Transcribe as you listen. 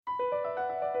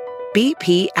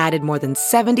BP added more than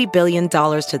 $70 billion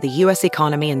to the U.S.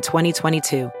 economy in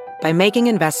 2022 by making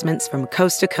investments from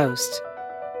coast to coast.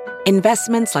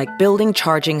 Investments like building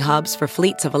charging hubs for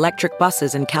fleets of electric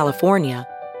buses in California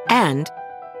and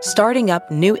starting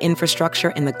up new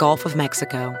infrastructure in the Gulf of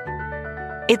Mexico.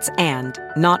 It's and,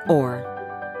 not or.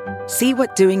 See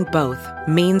what doing both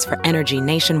means for energy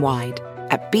nationwide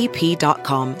at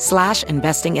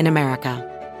bp.com/investing in America.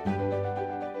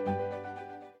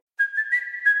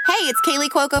 Hey, it's Kaylee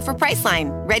Cuoco for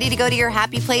Priceline. Ready to go to your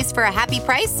happy place for a happy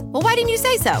price? Well, why didn't you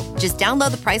say so? Just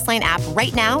download the Priceline app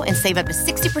right now and save up to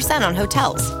 60% on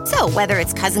hotels. So whether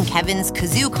it's Cousin Kevin's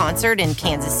Kazoo Concert in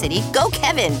Kansas City, go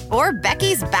Kevin, or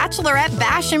Becky's Bachelorette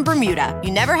Bash in Bermuda,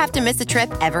 you never have to miss a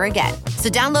trip ever again. So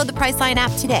download the Priceline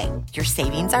app today. Your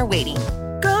savings are waiting.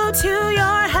 Go to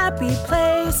your happy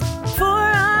place for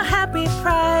a happy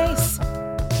price.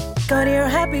 Go to your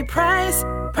happy price,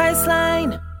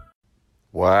 Priceline.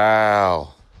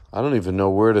 Wow. I don't even know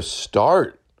where to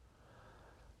start.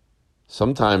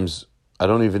 Sometimes I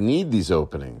don't even need these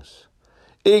openings.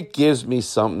 It gives me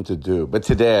something to do. But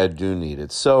today I do need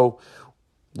it. So,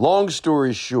 long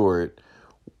story short,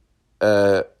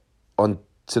 on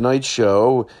tonight's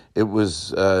show, it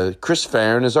was Chris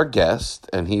Farren as our guest,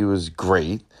 and he was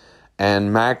great.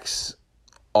 And Max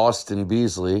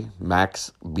Beasley,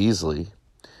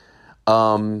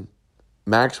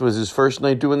 Max was his first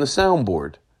night doing the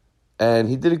soundboard, and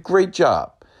he did a great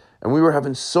job. And we were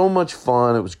having so much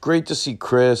fun. It was great to see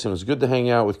Chris, and it was good to hang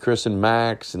out with Chris and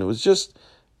Max. And it was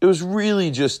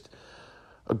really just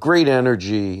a great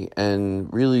energy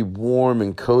and really warm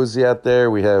and cozy out there.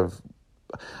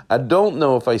 I don't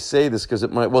know if I say this because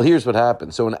it might, well, here's what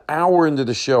happened. So an hour into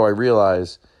the show, I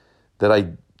realized that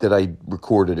I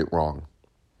recorded it wrong.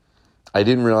 I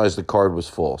didn't realize the card was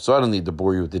full. So I don't need to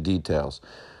bore you with the details.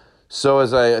 So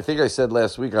as I think I said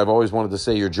last week, I've always wanted to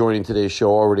say you're joining today's show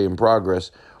already in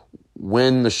progress.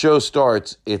 When the show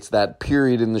starts, it's that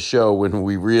period in the show when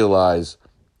we realize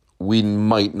we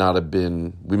might have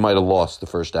lost the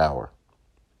first hour.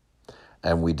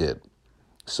 And we did.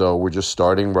 So we're just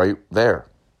starting right there.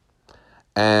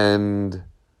 And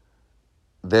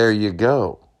there you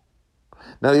go.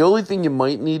 Now, the only thing you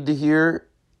might need to hear,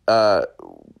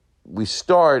 we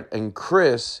start and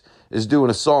Chris is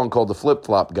doing a song called The Flip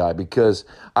Flop Guy, because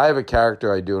I have a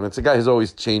character I do, and it's a guy who's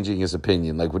always changing his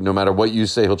opinion. Like, no matter what you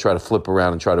say, he'll try to flip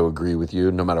around and try to agree with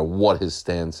you, no matter what his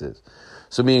stance is.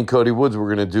 So me and Cody Woods, we're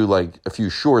going to do like a few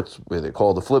shorts with it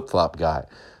called The Flip Flop Guy.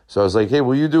 So I was like, hey,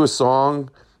 will you do a song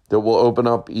that will open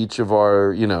up each of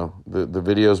our, the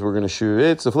videos we're going to shoot?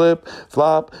 It's a flip,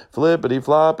 flop, flippity,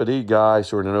 floppity guy,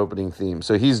 sort of an opening theme.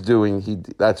 So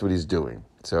that's what he's doing.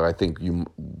 So I think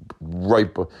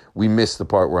we missed the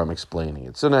part where I'm explaining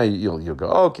it. So now you'll go,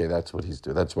 okay, that's what he's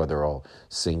doing. That's why they're all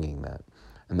singing that.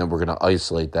 And then we're going to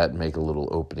isolate that and make a little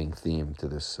opening theme to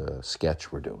this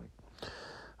sketch we're doing.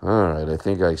 All right, I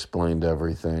think I explained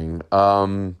everything.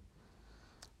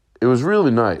 It was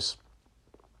really nice.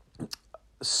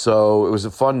 So it was a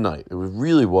fun night. It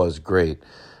really was great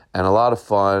and a lot of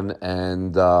fun.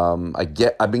 And I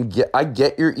get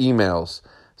your emails,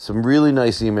 some really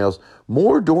nice emails,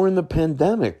 more during the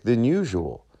pandemic than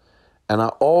usual. And I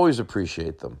always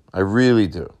appreciate them. I really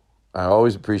do. I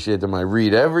always appreciate them. I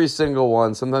read every single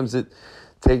one. Sometimes it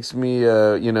takes me,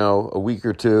 a week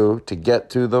or two to get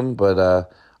to them,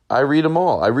 but I read them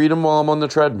all. I read them while I'm on the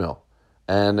treadmill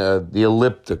and the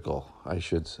elliptical, I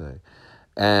should say.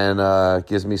 And it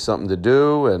gives me something to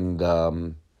do,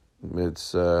 and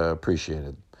it's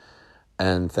appreciated.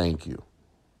 And thank you.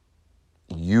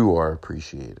 You are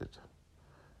appreciated.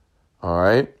 All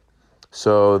right?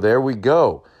 So there we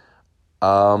go.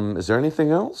 Is there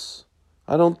anything else?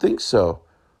 I don't think so.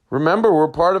 Remember, we're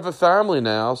part of a family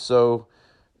now, so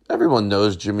everyone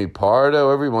knows Jimmy Pardo.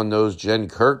 Everyone knows Jen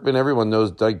Kirkman. Everyone knows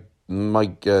Doug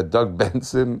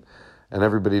Benson. And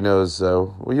everybody knows,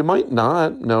 you might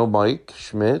not know Mike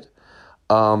Schmidt. Is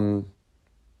it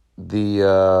the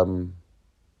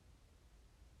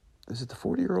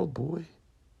 40-year-old boy?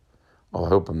 Oh, I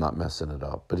hope I'm not messing it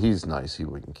up. But he's nice. He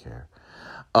wouldn't care.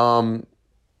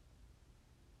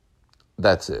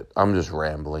 That's it. I'm just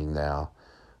rambling now.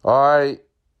 All right.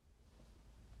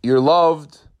 You're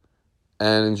loved.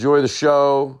 And enjoy the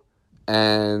show.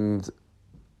 And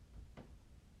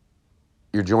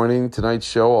you're joining tonight's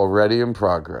show already in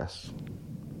progress.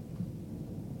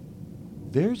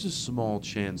 There's a small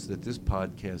chance that this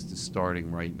podcast is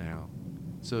starting right now.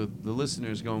 So the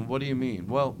listener's going, what do you mean?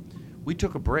 Well, we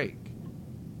took a break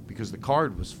because the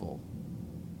card was full.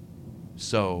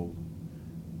 So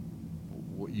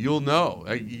you'll know.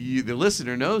 The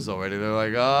listener knows already. They're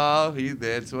like, oh,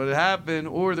 that's what happened.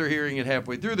 Or they're hearing it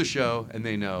halfway through the show, and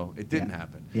they know it didn't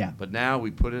happen. Yeah. But now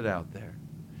we put it out there.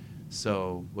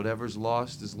 So whatever's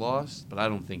lost is lost, but I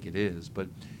don't think it is. But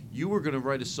you were going to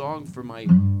write a song for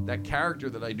that character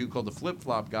that I do called the Flip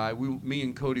Flop Guy. Me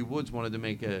and Cody Woods wanted to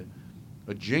make a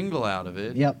jingle out of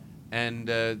it. Yep. And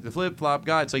the Flip Flop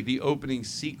Guy, it's like the opening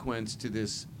sequence to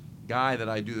this guy that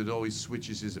I do that always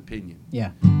switches his opinion.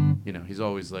 Yeah. You know, he's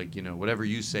always like, whatever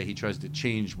you say, he tries to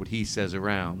change what he says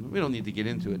around. We don't need to get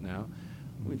into it now.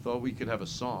 We thought we could have a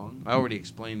song. I already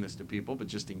explained this to people, but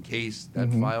just in case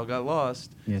that file got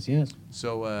lost. Yes.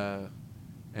 So,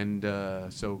 and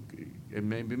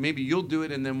maybe you'll do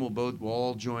it, and then we'll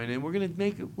all join in. We're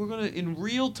gonna in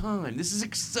real time. This is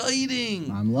exciting.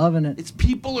 I'm loving it. It's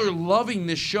people are loving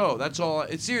this show. That's all.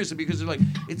 It's seriously because they're like,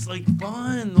 it's like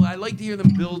fun. I like to hear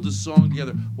them build a song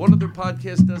together. One other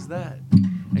podcast does that.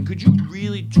 And could you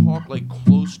really talk like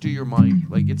close to your mic?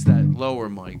 Like it's that lower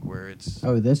mic where it's.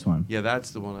 Oh, this one. Yeah,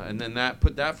 that's the one. And then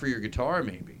put that for your guitar,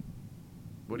 maybe.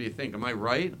 What do you think? Am I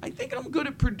right? I think I'm good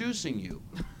at producing you.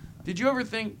 Did you ever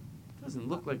think? Doesn't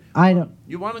look like. I don't.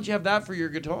 Why don't you have that for your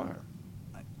guitar?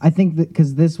 I think that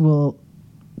because this will.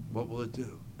 What will it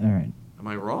do? All right. Am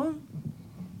I wrong?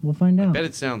 We'll find out. I bet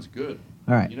it sounds good.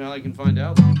 All right. You know how I can find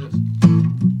out? Look at this.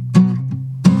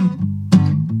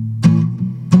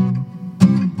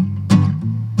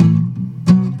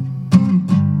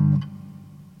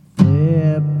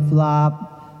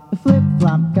 Flip-flop, the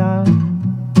flip-flop guy.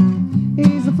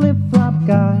 He's a flip-flop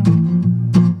guy.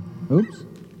 Oops.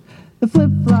 The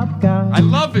flip-flop guy. I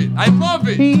love it. I love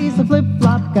it. He's a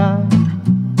flip-flop guy.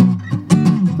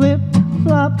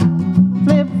 Flip-flop,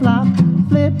 flip-flop,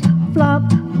 flip-flop,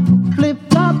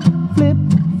 flip-flop,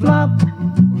 flip-flop,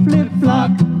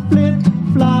 flip-flop,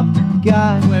 flip-flop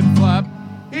guy. Flip-flop.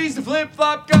 He's the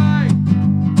flip-flop guy.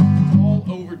 All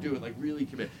overdo it, like really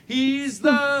commit. He's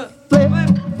the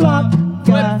flip-flop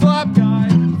guy. Flip-flop guy.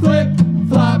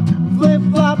 Flip-flop.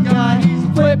 Flip-flop guy. He's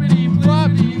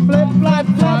flippity-floppity. Flip-flop,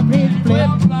 flop, he's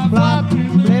flip-flop.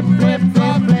 Flip, flip, flip,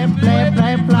 flip, flip,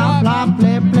 flip, flop, flop,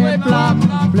 flip, flip, flop,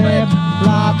 flip,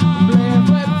 flop,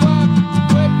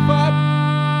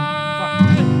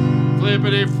 flip.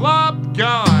 Flippity-flop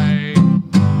guy.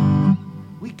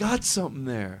 We got something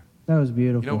there. That was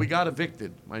beautiful. We got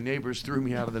evicted. My neighbors threw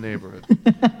me out of the neighborhood.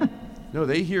 No,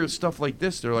 they hear stuff like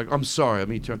this. They're like, I'm sorry.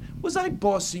 Was I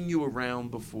bossing you around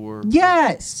before?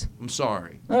 Yes. I'm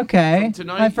sorry. Okay. From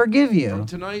tonight, I forgive you. From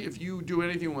tonight, if you do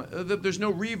anything, there's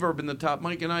no reverb in the top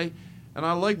mic, and I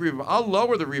like reverb. I'll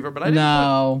lower the reverb, but I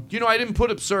didn't I didn't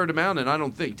put absurd amount in, I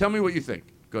don't think. Tell me what you think.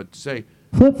 Good. Say.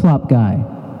 Flip-flop guy.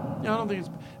 Yeah, I don't think it's...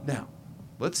 Now,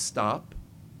 let's stop.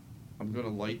 I'm going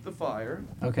to light the fire.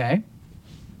 Okay.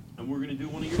 And we're going to do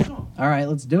one of your songs. All right,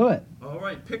 let's do it. All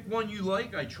right, pick one you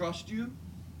like. I trust you.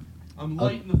 I'm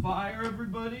lighting the fire,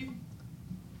 everybody.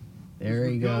 There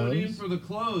he goes. Going in for the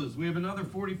close. We have another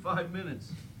 45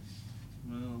 minutes.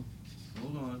 Well,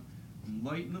 hold on. I'm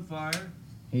lighting the fire.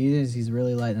 He is. He's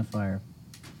really lighting the fire.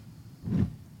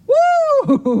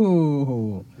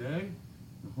 Woo! Okay.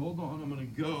 Hold on. I'm going to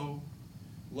go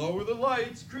lower the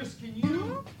lights. Chris, can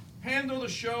you handle the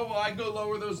show while I go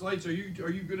lower those lights? Are you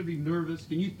going to be nervous?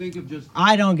 Can you think of just...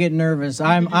 I don't get nervous.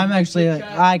 I'm actually...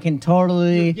 I can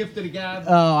totally... You have a gift of the gab?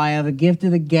 Oh, I have a gift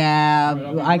of the gab. Right,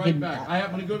 I'll be right back.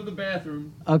 I'm going to go to the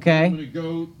bathroom. Okay. I'm going to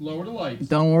go lower the lights.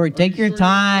 Don't worry. Take your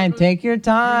time. Take your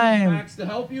time. Do you need Max to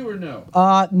help you or no?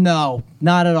 No.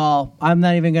 Not at all. I'm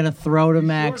not even going to throw to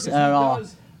Max at all.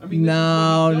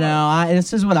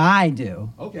 This is what I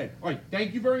do. Okay. All right.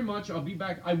 Thank you very much. I'll be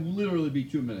back. I will literally be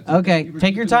 2 minutes. Okay.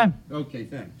 Take your time. Okay.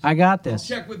 Thanks. I got this.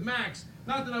 I'll check with Max.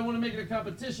 Not that I want to make it a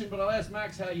competition, but I'll ask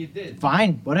Max how you did.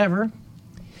 Fine. Whatever.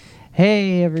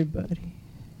 Hey, everybody.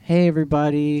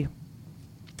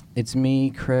 It's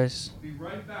me, Chris. Be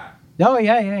right back. Oh,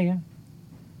 yeah.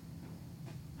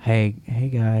 Hey,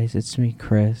 guys. It's me,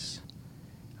 Chris.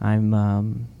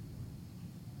 I'm,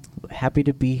 happy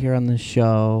to be here on the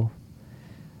show.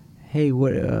 Hey,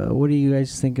 what do you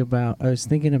guys think about? I was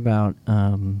thinking about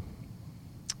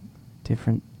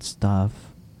different stuff.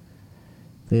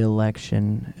 The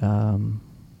election. Don't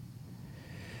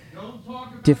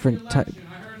talk about different the election.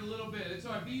 I heard a little bit. It's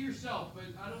all right. Be yourself, but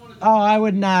I don't want to. Oh, I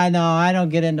would not. No, I don't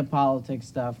get into politics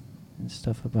stuff. And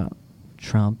stuff about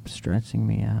Trump stressing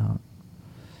me out,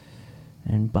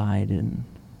 and Biden.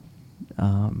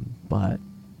 But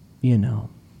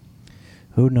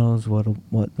who knows what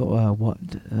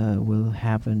will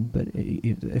happen? But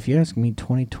if you ask me,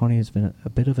 2020 has been a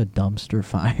bit of a dumpster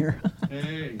fire.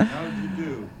 Hey, how did you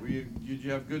do? Did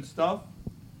you have good stuff?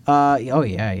 Oh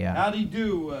yeah. How did you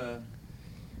do?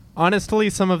 Honestly,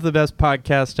 some of the best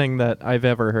podcasting that I've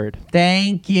ever heard.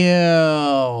 Thank you.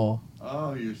 Oh,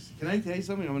 can I tell you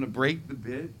something? I'm going to break the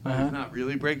bit. I'm not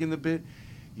really breaking the bit.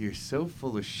 You're so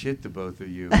full of shit, the both of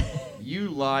you. You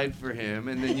lied for him,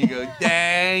 and then you go,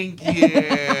 thank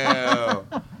you.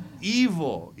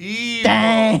 Evil.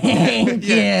 Thank you.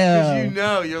 Because you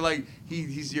know, you're like,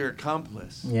 he's your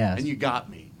accomplice. Yes. And you got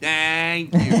me.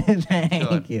 Thank you.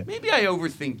 Thank you. Maybe I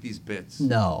overthink these bits.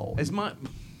 No.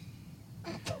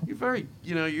 You're very,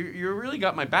 you really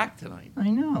got my back tonight.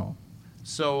 I know.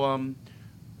 So,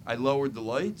 I lowered the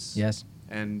lights. Yes.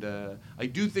 And I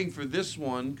do think for this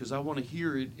one, because I want to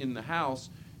hear it in the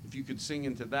house, if you could sing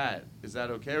into that, is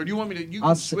that okay? Or do you want me to? You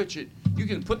can switch it. You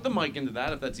can put the mic into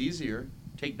that if that's easier.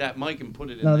 Take that mic and put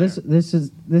it in there. No,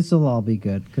 this will all be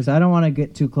good because I don't want to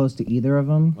get too close to either of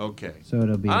them. Okay. So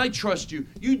it'll be. I trust you.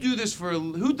 You do this for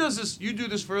who does this? You do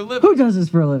this for a living. Who does this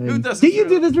for a living? Who does do this you for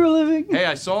do a this for a living? Hey,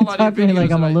 I saw a lot of Talk to your me videos.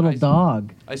 like I'm a little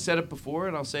dog. I said it before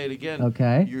and I'll say it again.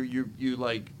 Okay. You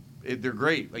like. They're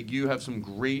great. Like you have some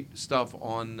great stuff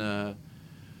on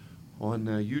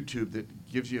YouTube that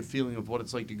gives you a feeling of what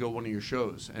it's like to go one of your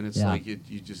shows, and it's like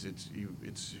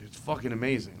it's fucking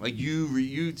amazing. Like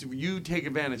you take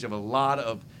advantage of a lot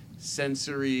of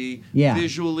sensory,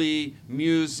 visually,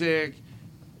 music,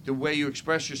 the way you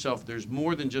express yourself. There's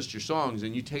more than just your songs,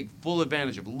 and you take full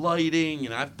advantage of lighting,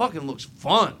 and that fucking looks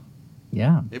fun.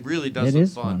 Yeah. It really does It look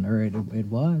is fun. Or it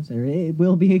was, or it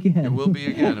will be again. It will be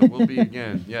again. It will be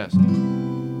again. Yes.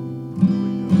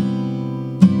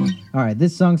 All right,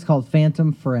 this song's called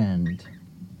Phantom Friend.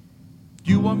 Do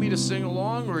you want me to sing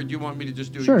along, or do you want me to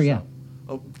just do it Sure, yourself?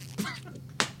 Yeah.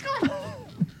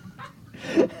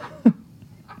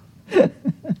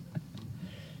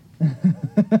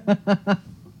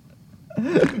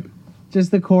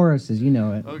 Just the choruses, you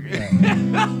know it. Okay.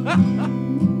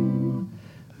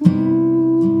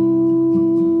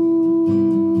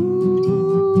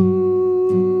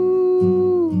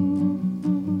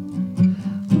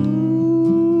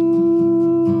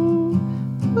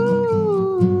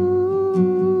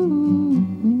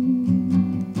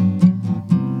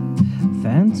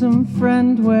 Phantom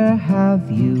friend, where have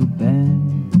you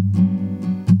been?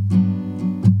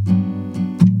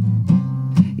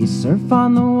 You surf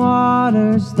on the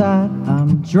waters that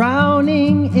I'm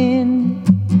drowning in.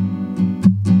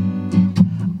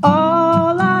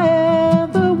 All I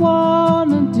ever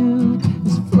wanna do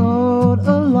is float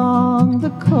along the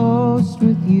coast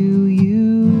with you, you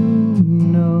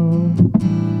know.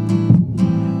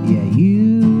 Yeah,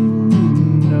 you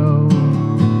know.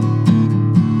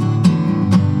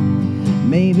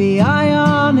 Maybe I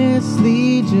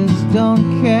honestly just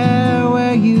don't care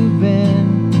where you've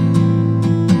been.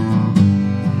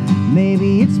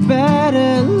 Maybe it's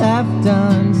better left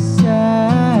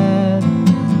unsaid.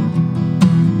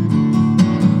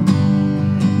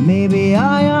 Maybe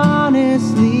I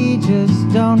honestly just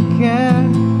don't care.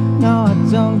 No, I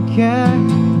don't care.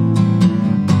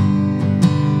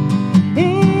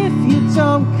 If you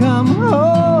don't come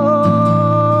home.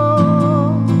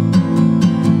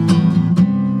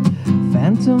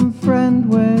 Phantom friend,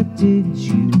 where did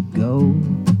you go?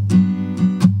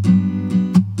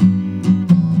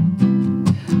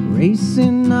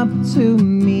 Racing up to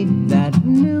meet that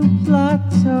new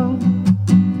plateau.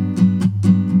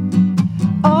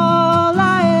 All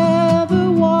I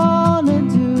ever wanna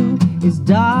do is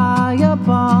die up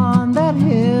on that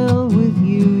hill with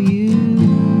you, you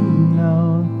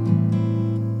know.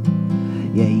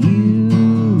 Yeah, you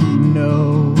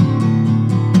know.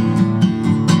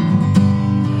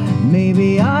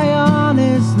 Maybe I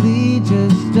honestly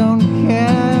just don't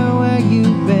care where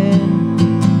you've been.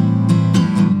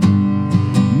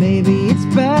 Maybe it's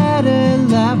better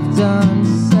left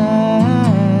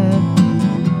unsaid.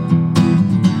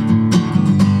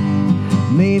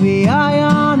 Maybe I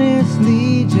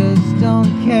honestly just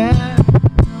don't care. No,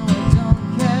 I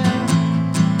don't care.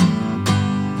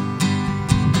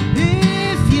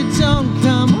 If you don't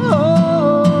come home.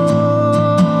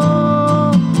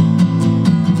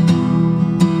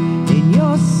 In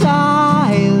your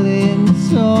silent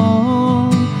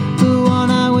tone, the one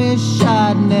I wish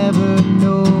I'd never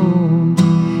known.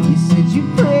 You said you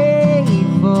prayed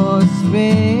for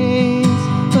space,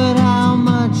 but how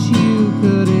much you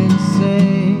couldn't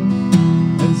say.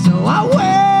 And so I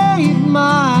waved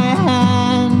my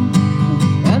hand,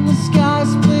 and the sky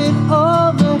split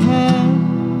overhead.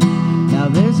 Now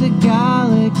there's a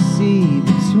galaxy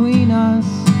between us.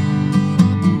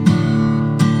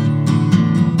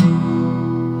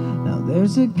 Now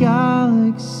there's a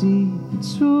galaxy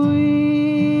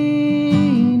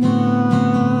between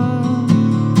us.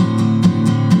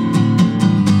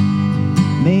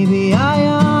 Maybe I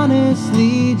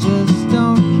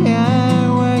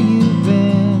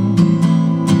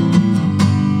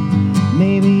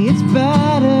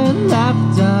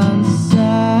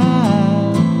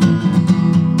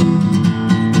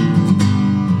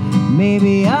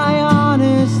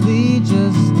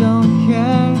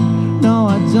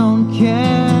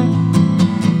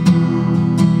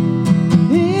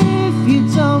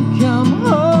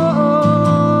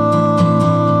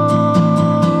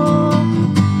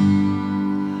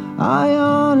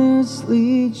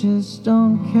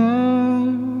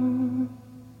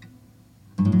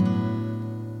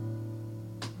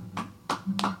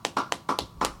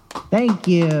Thank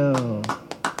you.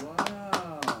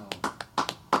 Wow.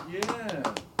 Yeah.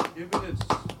 Give it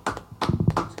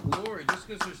its glory. Just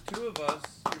because there's two of us,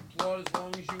 you applaud as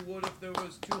long as you would if there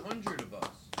was 200 of us.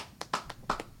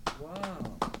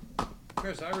 Wow.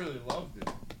 Chris, I really loved it.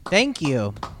 Thank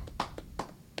you.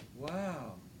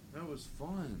 Wow. That was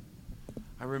fun.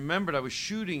 I remembered I was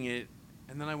shooting it,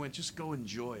 and then I went, just go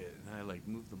enjoy it. And I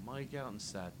moved the mic out and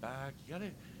sat back. You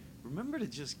gotta remember to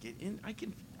just get in. I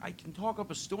can talk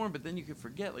up a storm, but then you can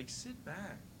forget. Sit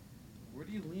back. What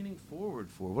are you leaning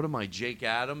forward for? What am I, Jake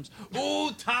Adams?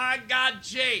 Oh, Todd got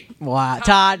Jake. Wow.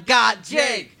 Todd got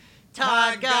Jake.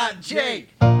 Todd got Jake.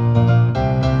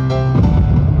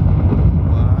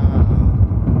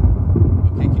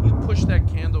 Push that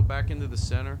candle back into the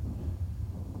center.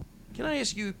 Can I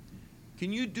ask you,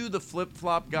 can you do the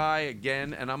flip-flop guy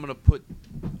again? And I'm going to put,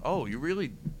 oh, you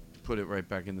really put it right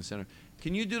back in the center.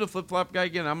 Can you do the flip-flop guy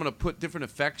again? I'm going to put different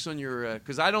effects on your,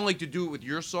 because I don't like to do it with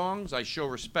your songs. I show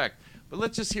respect. But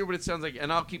let's just hear what it sounds like,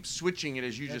 and I'll keep switching it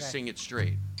as you just sing it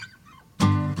straight.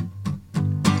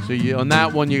 So on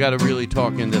that one, you got to really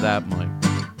talk into that mic.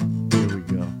 Here we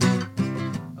go.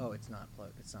 Oh, it's not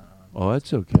plugged. It's not on. Oh,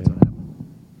 that's okay.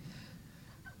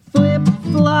 Flip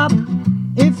flop,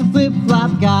 it's a flip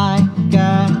flop guy.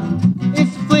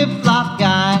 It's a flip flop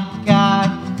guy.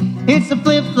 It's a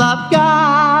flip flop guy.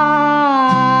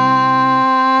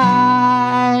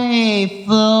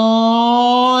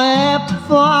 Flip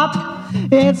flop,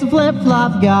 it's a flip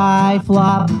flop guy.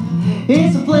 Flop,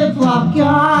 it's a flip flop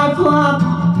guy. Flop,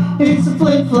 it's a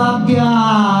flip flop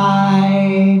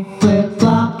guy. Flip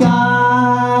flop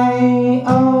guy.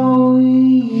 Oh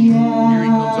yeah. Here he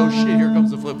comes. Oh shit, here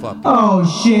comes the flip-flop guy. Oh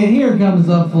shit, here comes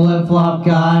the flip-flop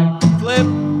guy. Flip.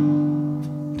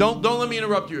 Don't let me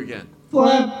interrupt you again.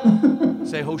 Flip.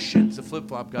 Say, oh shit, it's a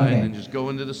flip-flop guy, Okay. and then just go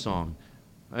into the song.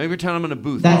 Every time I'm in a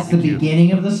booth. That's the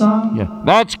beginning of the song? Yeah.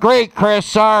 That's great, Chris.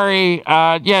 Sorry.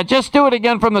 Yeah, just do it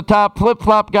again from the top.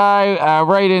 Flip-flop guy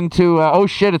right into, oh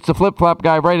shit, it's the flip-flop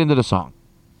guy right into the song.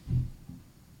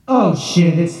 Oh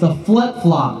shit, it's the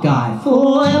flip-flop guy.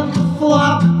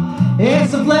 Flip-flop.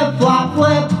 It's a flip-flop,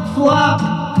 flip-flop.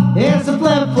 It's a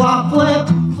flip-flop,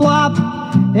 flip-flop.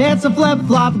 It's a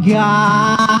flip-flop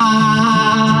guy.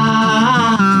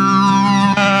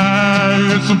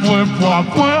 It's a flip-flop,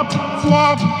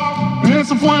 flip-flop.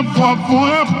 It's a flip-flop,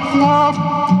 flip-flop.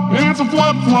 It's a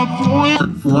flip-flop,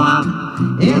 flip-flop.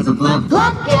 It's a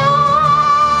flip-flop guy.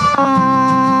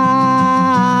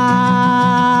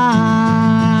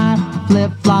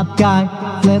 Flip-flop guy,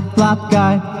 flip-flop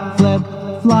guy,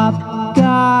 flip-flop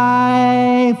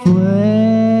guy, flip-flop.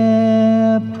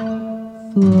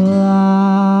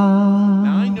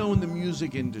 Now, I know in the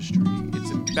music industry,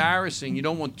 it's embarrassing. You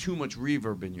don't want too much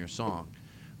reverb in your song.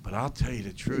 But I'll tell you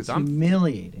the truth. It's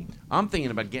humiliating. I'm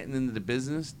thinking about getting into the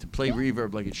business to play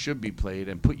reverb like it should be played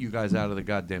and put you guys out of the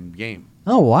goddamn game.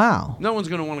 Oh, wow. No one's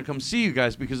going to want to come see you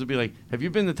guys because it'll be like, have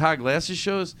you been to Todd Glass's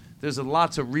shows? There's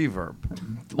lots of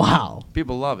reverb. Wow.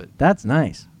 People love it. That's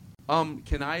nice.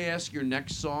 Can I ask your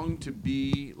next song to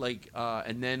be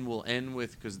and then we'll end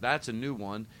with, because that's a new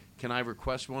one. Can I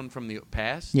request one from the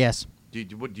past? Yes.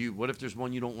 What if there's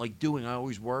one you don't like doing? I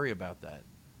always worry about that.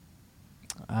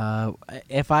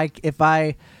 If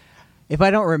I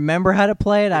don't remember how to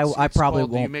play it, I probably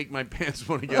called, won't. Do you make my pants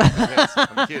want to get off my pants?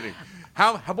 I'm kidding.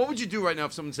 What would you do right now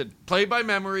if someone said, play by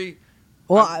memory?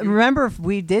 Well, remember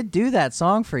we did do that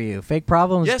song for you. Fake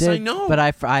Problems Yes, did, I know. but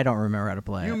I don't remember how to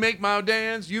play You it. make my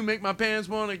dance. You make my pants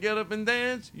want to get up and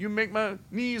dance. You make my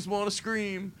knees want to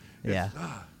scream. Yeah.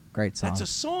 Great song. That's a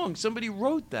song. Somebody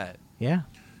wrote that. Yeah.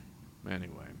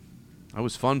 Anyway, it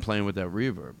was fun playing with that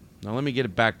reverb. Now let me get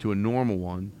it back to a normal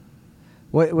one.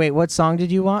 Wait, what song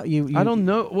did you want? You I don't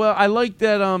know. Well, I like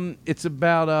that. It's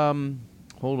about.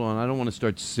 Hold on. I don't want to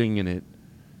start singing it,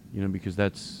 because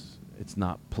it's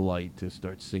not polite to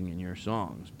start singing your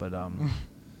songs. But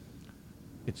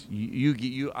it's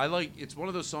you. I like. It's one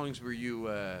of those songs where you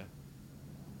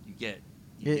get.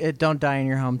 It Don't Die in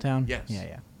Your Hometown? Yes.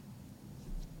 Yeah.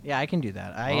 Yeah, I can do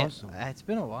that. Awesome. It's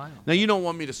been a while. Now you don't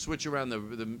want me to switch around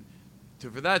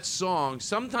for that song.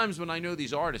 Sometimes when I know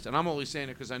these artists, and I'm only saying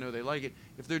it because I know they like it,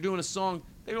 if they're doing a song,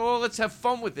 they go, "Oh, let's have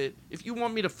fun with it." If you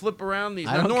want me to flip around these,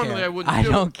 normally I wouldn't. I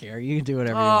don't care. You can do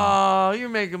whatever you want. Oh, you're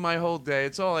making my whole day.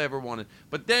 It's all I ever wanted.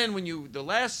 But then when the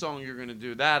last song you're gonna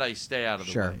do, that I stay out of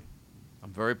the way.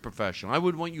 I'm very professional. I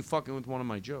wouldn't want you fucking with one of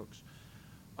my jokes.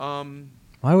 Why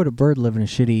would a bird live in a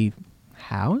shitty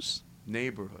house?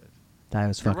 Neighborhood. I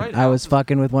was You're fucking. right, I was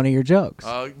fucking with one of your jokes.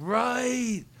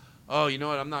 Right. Oh, you know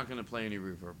what? I'm not going to play any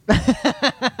reverb.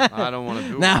 I don't want to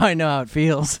do it. Now I know how it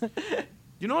feels.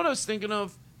 You know what I was thinking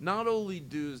of? Not only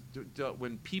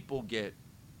when people get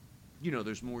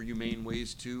there's more humane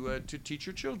ways to teach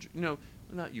your children.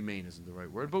 Not humane isn't the right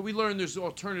word, but we learn there's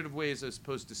alternative ways as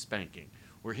opposed to spanking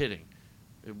or hitting.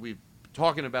 We've been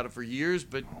talking about it for years,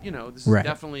 but this is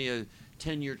definitely a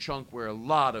 10-year chunk where a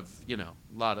lot of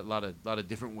lot of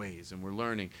different ways, and we're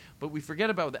learning. But we forget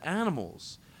about the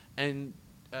animals. And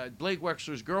Blake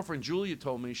Wexler's girlfriend Julia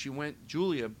told me this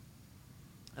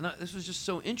was just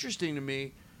so interesting to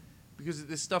me. Because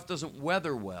this stuff doesn't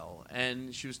weather well.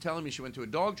 And she was telling me she went to a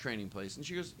dog training place. And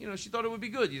she goes, she thought it would be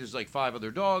good. There's like 5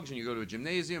 other dogs, and you go to a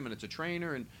gymnasium, and it's a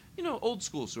trainer. And, old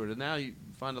school sort of. Now you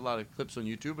find a lot of clips on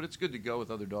YouTube, but it's good to go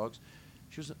with other dogs.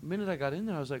 She was, the minute I got in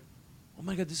there, I was like, oh,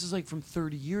 my God, this is like from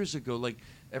 30 years ago. Like,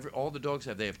 all the dogs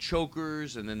they have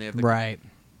chokers, and then they have the... Right.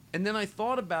 And then I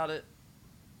thought about it.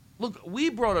 Look, we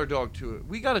brought our dog to it.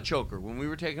 We got a choker. When we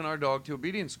were taking our dog to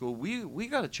obedience school, we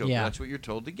got a choker. Yeah. That's what you're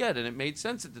told to get. And it made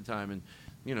sense at the time. And,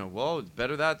 it's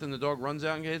better that than the dog runs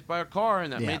out and gets hit by a car.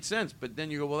 And that made sense. But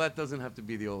then you go, well, that doesn't have to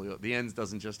be the ends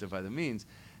doesn't justify the means.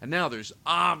 And now there's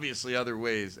obviously other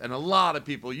ways. And a lot of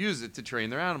people use it to train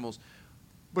their animals.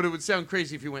 But it would sound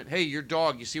crazy if you went, hey, your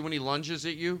dog, you see when he lunges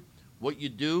at you? What you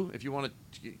do if you want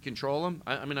to control him?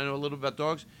 I know a little bit about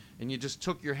dogs. And you just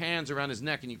took your hands around his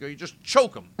neck and you just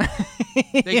choke him.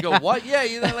 They go, what?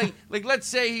 Yeah, like let's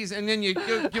say he's, and then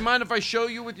do you mind if I show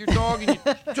you with your dog? And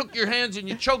you took your hands and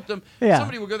you choked them. Yeah.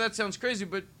 Somebody would go, that sounds crazy,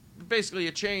 but basically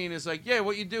a chain is like,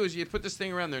 what you do is you put this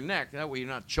thing around their neck. That way you're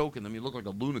not choking them. You look like a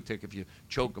lunatic if you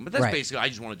choke them. But that's basically, I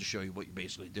just wanted to show you what you're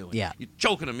basically doing. Yeah. You're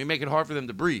choking them. You make it hard for them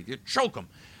to breathe. You choke them.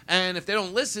 And if they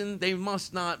don't listen, they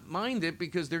must not mind it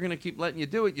because they're going to keep letting you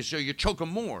do it. So you choke them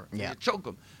more. Yeah. You choke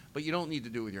them. But you don't need to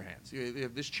do it with your hands. You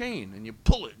have this chain, and you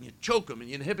pull it, and you choke them, and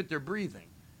you inhibit their breathing.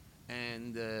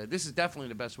 And this is definitely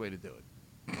the best way to do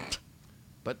it.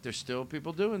 But there's still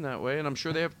people doing that way, and I'm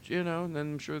sure they have, and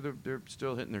then I'm sure they're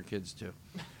still hitting their kids, too.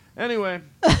 Anyway.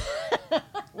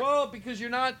 Well, because you're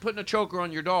not putting a choker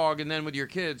on your dog, and then with your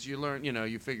kids, you learn,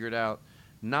 you figure it out.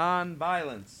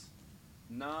 Non-violence.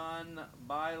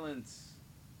 Non-violence.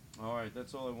 All right,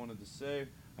 that's all I wanted to say.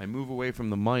 I move away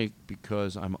from the mic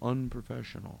because I'm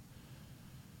unprofessional.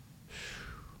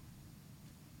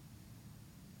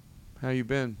 How you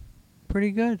been?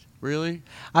 Pretty good. Really?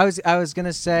 I was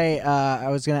gonna say. I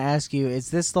was gonna ask you.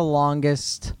 Is this the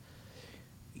longest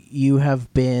you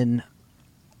have been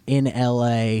in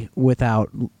LA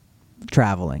without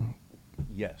traveling?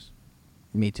 Yes.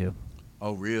 Me too.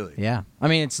 Oh, really? Yeah. I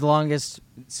mean, it's the longest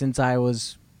since I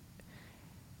was.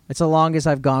 It's the longest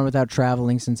I've gone without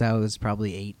traveling since I was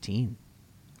probably 18.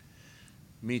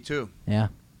 Me too. Yeah.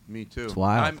 Me too. It's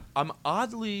wild. I'm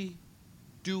oddly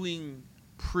doing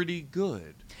pretty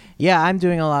good. Yeah, I'm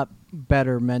doing a lot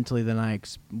better mentally than I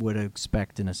would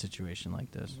expect in a situation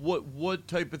like this. What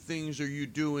type of things are you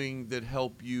doing that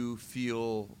help you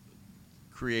feel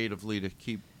creatively to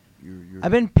keep your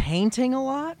I've been painting a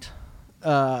lot,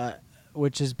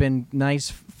 which has been nice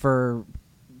for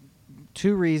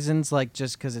 2 reasons, like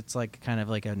just because it's like kind of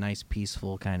like a nice,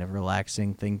 peaceful, kind of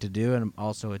relaxing thing to do, and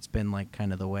also it's been like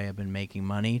kind of the way I've been making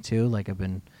money too. Like I've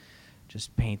been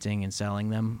just painting and selling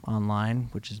them online,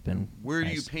 which has been. Where nice.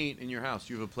 do you paint in your house?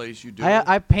 Do you have a place you do?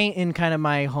 I paint in kind of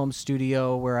my home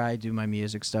studio where I do my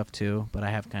music stuff too, but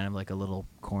I have kind of like a little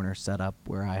corner set up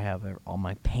where I have all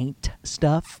my paint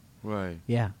stuff. Right.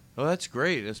 Yeah. Oh, that's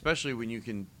great, especially when you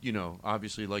can,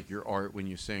 obviously like your art when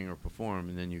you sing or perform,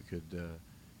 and then you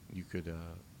could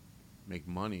make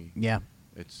money. Yeah.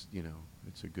 It's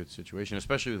it's a good situation,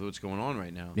 especially with what's going on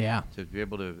right now. Yeah. To be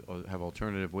able to have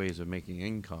alternative ways of making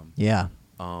income. Yeah.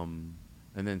 And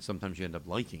then sometimes you end up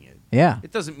liking it. Yeah.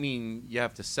 It doesn't mean you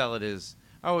have to sell it as.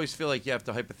 I always feel like you have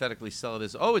to hypothetically sell it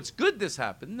as, oh, it's good this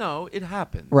happened. No, it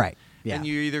happened. Right. Yeah. And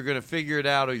you're either going to figure it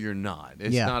out or you're not.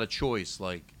 It's Yeah. not a choice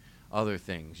like other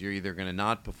things. You're either going to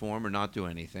not perform or not do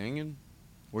anything,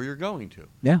 or you're going to.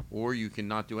 Yeah. Or you can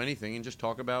not do anything and just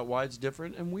talk about why it's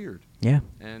different and weird. Yeah.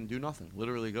 And do nothing.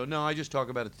 Literally go, no, I just talk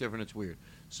about it's different, it's weird.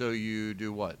 So you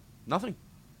do what? Nothing.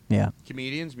 Yeah.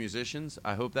 Comedians, musicians,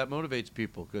 I hope that motivates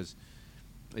people because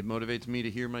it motivates me to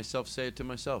hear myself say it to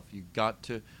myself. You got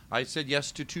to. I said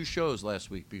yes to 2 shows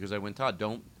last week because I went, Todd,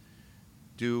 don't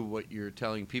do what you're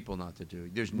telling people not to do.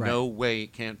 There's no way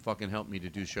it can't fucking help me to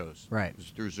do shows. Right. It's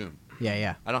through Zoom. Yeah,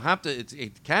 yeah. I don't have to.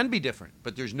 It can be different,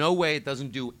 but there's no way it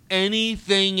doesn't do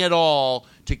anything at all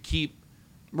to keep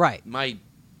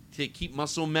keep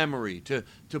muscle memory, to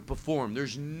perform.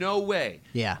 There's no way.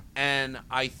 Yeah. And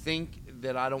I think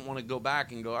that I don't want to go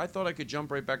back and go, I thought I could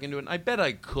jump right back into it. And I bet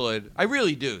I could. I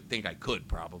really do think I could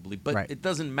probably, but it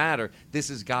doesn't matter. This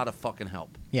has got to fucking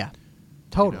help. Yeah.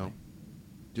 Totally.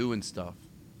 Doing stuff.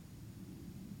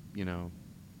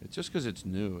 It's just because it's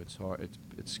new. It's hard.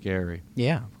 It's scary.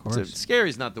 Yeah, of course. Scary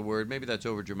is not the word. Maybe that's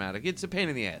over dramatic. It's a pain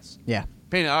in the ass. Yeah.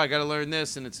 I got to learn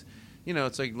this, and it's,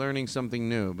 it's like learning something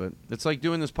new. But it's like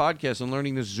doing this podcast and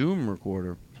learning the Zoom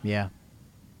recorder. Yeah.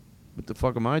 What the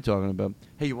fuck am I talking about?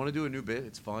 Hey, you want to do a new bit?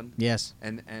 It's fun. Yes.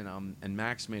 And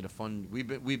Max made a fun.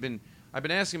 I've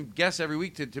been asking guests every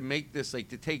week to make this, like,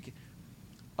 to take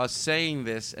us saying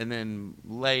this and then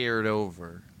layer it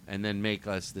over and then make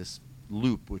us this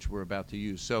loop, which we're about to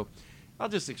use. So I'll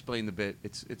just explain the bit.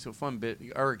 It's a fun bit.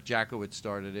 Eric Jackowitz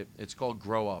started it. It's called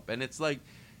Grow Up. And it's like,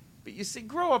 but you see,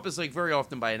 grow up is like very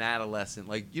often by an adolescent.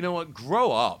 Like, you know what?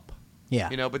 Grow up. Yeah.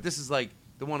 But this is like,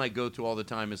 the one I go to all the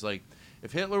time is like,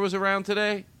 if Hitler was around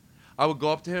today, I would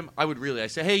go up to him. I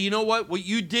say, hey, you know what? What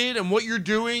you did and what you're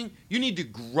doing, you need to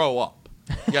grow up.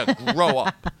 Yeah, grow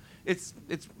up. It's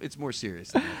more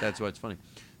serious than that. That's why it's funny.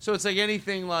 So it's like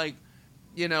anything like,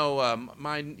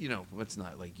 mine, it's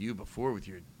not like you before with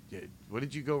your, what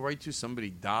did you go right to? Somebody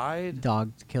died?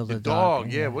 Dog killed a dog.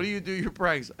 dog. Yeah. What do you do your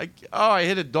pranks? I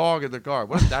hit a dog in the car.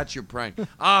 What if that's your prank?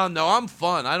 Oh, no, I'm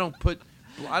fun. I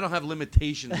don't have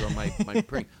limitations on my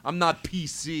prank. I'm not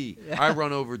PC. I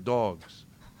run over dogs.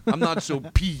 I'm not so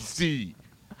PC.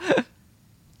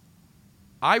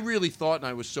 I really thought, and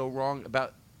I was so wrong,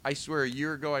 I swear a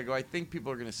year ago, I think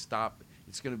people are going to stop.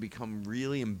 It's going to become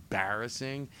really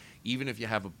embarrassing, even if you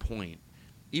have a point.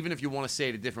 Even if you want to say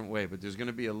it a different way, but there's going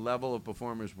to be a level of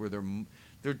performers where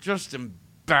they're just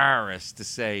embarrassed to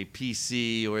say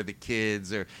PC or the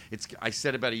kids. I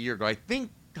said about a year ago, I think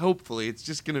hopefully it's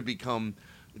just going to become,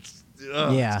 it's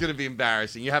going to be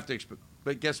embarrassing. You have to,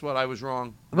 but guess what? I was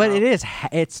wrong. But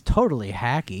it's totally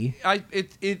hacky.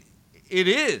 It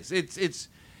is.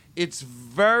 It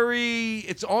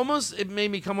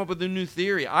made me come up with a new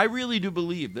theory. I really do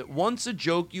believe that once a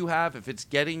joke you have, if it's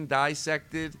getting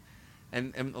dissected,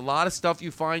 and a lot of stuff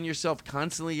you find yourself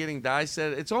constantly getting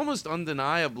dissected, it's almost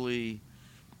undeniably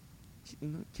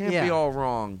can't be all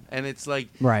wrong. And it's like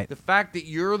the fact that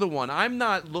you're the one. I'm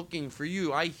not looking for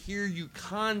you. I hear you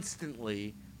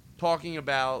constantly talking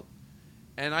about,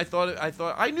 and I thought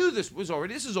I knew this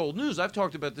is old news. I've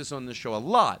talked about this on this show a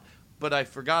lot. But I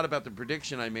forgot about the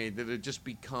prediction I made that it just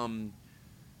become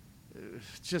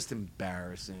just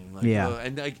embarrassing.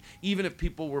 And like, even if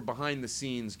people were behind the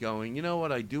scenes going, you know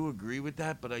what, I do agree with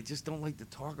that, but I just don't like to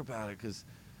talk about it because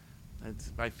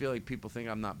I feel like people think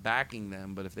I'm not backing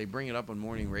them. But if they bring it up on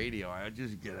morning radio, I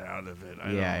just get out of it.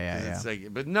 It's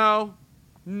like, but no,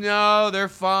 they're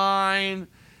fine.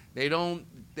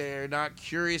 They're not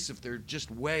curious if they're just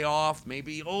way off.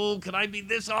 Maybe, can I be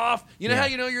this off? You know how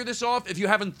you know you're this off? If you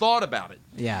haven't thought about it.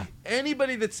 Yeah.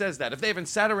 Anybody that says that, if they haven't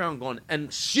sat around gone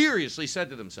and seriously said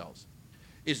to themselves,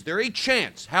 is there a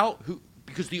chance,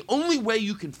 because the only way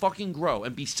you can fucking grow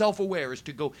and be self-aware is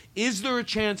to go, is there a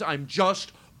chance I'm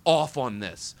just off on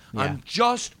this? Yeah. I'm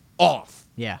just off.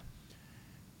 Yeah.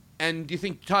 And you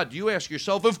think, Todd, do you ask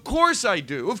yourself, of course I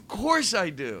do. Of course I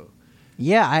do.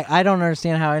 Yeah, I don't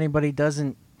understand how anybody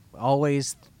doesn't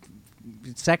always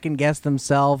second guess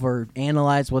themselves or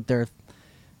analyze what their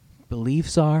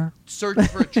beliefs are. Search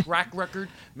for a track record.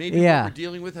 Maybe what we're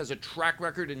dealing with has a track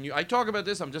record. And I talk about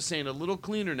this, I'm just saying a little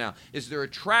cleaner now. Is there a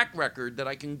track record that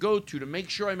I can go to make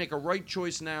sure I make a right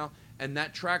choice now? And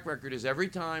that track record is every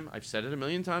time, I've said it a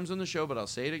million times on the show, but I'll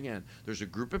say it again. There's a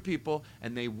group of people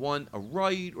and they want a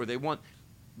right or they want...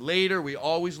 Later, we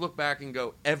always look back and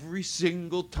go, every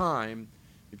single time,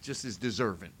 it just is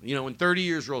deserving. When 30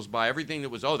 years rolls by, everything that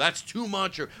was, that's too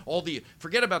much, or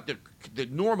forget about the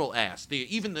normal ass,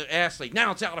 even the ass, like,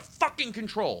 now it's out of fucking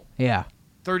control. Yeah.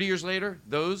 30 years later,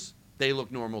 they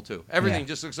look normal too. Everything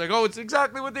just looks like, it's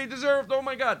exactly what they deserved. Oh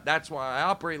my God. That's why I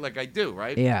operate like I do,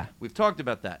 right? Yeah. We've talked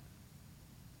about that.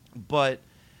 But,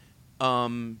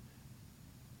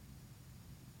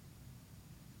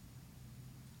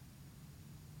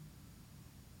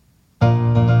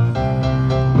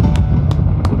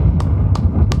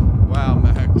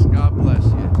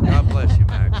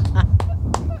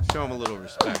 show him a little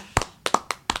respect.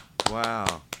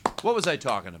 Wow. What was I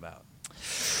talking about?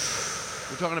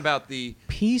 We're talking about the...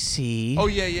 PC. Oh,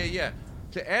 yeah.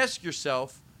 To ask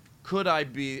yourself, could I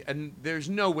be... And there's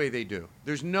no way they do.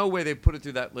 There's no way they put it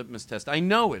through that litmus test. I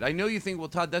know it. I know you think, well,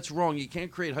 Todd, that's wrong. You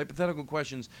can't create hypothetical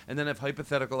questions and then have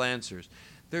hypothetical answers.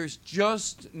 There's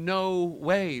just no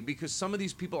way, because some of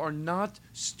these people are not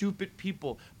stupid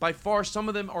people. By far, some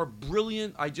of them are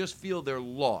brilliant. I just feel they're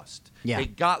lost. Yeah. They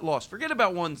got lost. Forget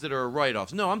about ones that are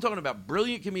write-offs. No, I'm talking about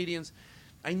brilliant comedians.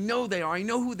 I know they are. I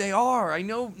know who they are. I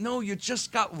know, no, you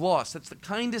just got lost. That's the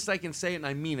kindest I can say it, and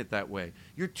I mean it that way.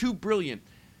 You're too brilliant.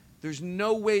 There's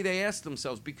no way they ask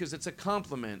themselves, because it's a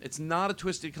compliment. It's not a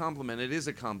twisted compliment. It is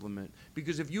a compliment.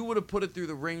 Because if you would have put it through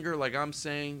the ringer, like I'm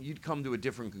saying, you'd come to a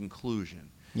different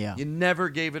conclusion. Yeah. You never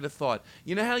gave it a thought.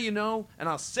 You know how you know? And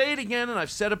I'll say it again, and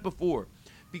I've said it before.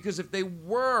 Because if they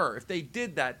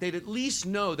did that, they'd at least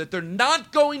know that they're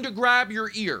not going to grab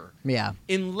your ear. Yeah.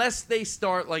 Unless they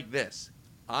start like this.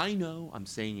 I know I'm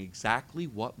saying exactly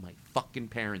what my fucking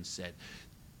parents said.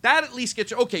 That at least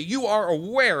gets you, okay, you are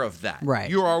aware of that. Right.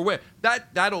 You are aware.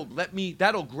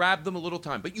 That'll grab them a little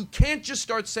time. But you can't just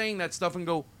start saying that stuff and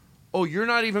go, oh, you're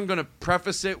not even going to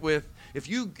preface it with, if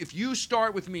you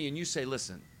start with me and you say,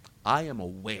 listen, I am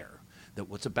aware that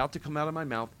what's about to come out of my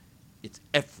mouth, it's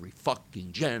every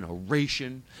fucking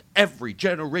generation. Every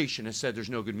generation has said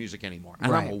there's no good music anymore.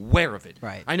 And Right. I'm aware of it.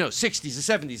 Right. I know, 60s, the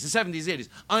 70s, the 70s, the 80s.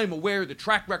 I'm aware of the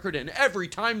track record, and every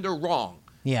time they're wrong.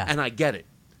 Yeah. And I get it.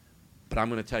 But I'm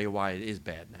going to tell you why it is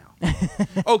bad now.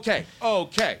 Okay. You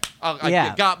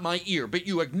got my ear. But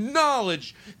you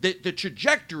acknowledge that the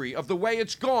trajectory of the way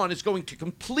it's gone is going to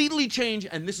completely change,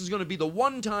 and this is going to be the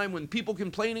one time when people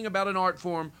complaining about an art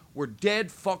form were dead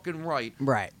fucking right.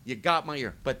 Right. You got my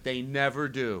ear. But they never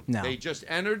do. No. They just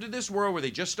enter into this world where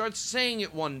they just start saying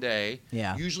it one day,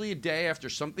 Yeah. usually a day after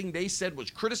something they said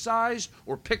was criticized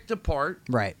or picked apart,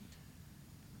 Right.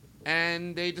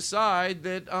 and they decide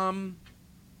that,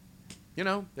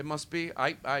 there must be,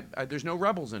 there's no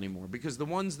rebels anymore, because the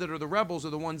ones that are the rebels are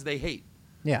the ones they hate.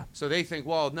 Yeah. So they think,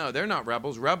 well, no, they're not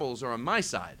rebels. Rebels are on my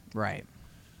side. Right.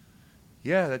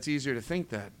 Yeah, that's easier to think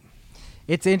that.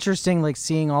 It's interesting, like,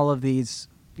 seeing all of these,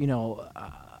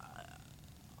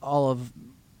 all of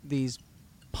these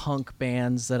punk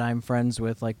bands that I'm friends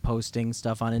with, like, posting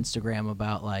stuff on Instagram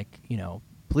about, like,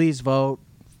 please vote,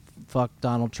 fuck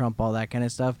Donald Trump, all that kind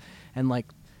of stuff. And, like,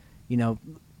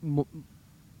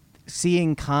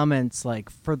 seeing comments, like,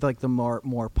 for, like, the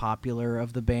more popular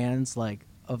of the bands, like,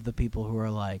 of the people who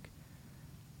are like,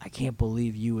 I can't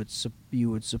believe you would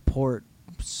support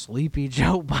Sleepy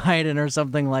Joe Biden or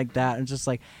something like that. And just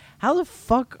like, how the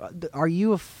fuck are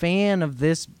you a fan of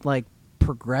this, like,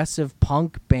 progressive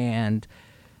punk band?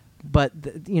 But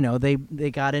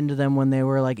they got into them when they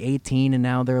were like 18, and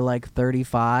now they're like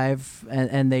 35,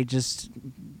 and they just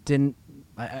didn't.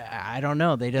 I don't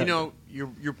know. They don't.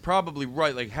 You're probably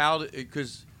right. Like,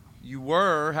 because you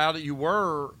were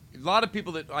a lot of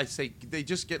people that I say, they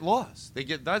just get lost.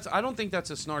 I don't think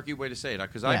that's a snarky way to say it,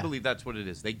 because I believe that's what it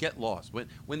is. They get lost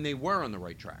when they were on the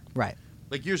right track. Right.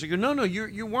 Like years ago, no,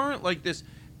 you weren't like this.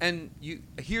 And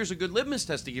here's a good litmus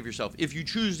test to give yourself. If you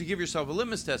choose to give yourself a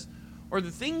litmus test, are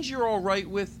the things you're all right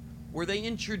with, were they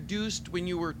introduced when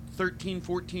you were 13,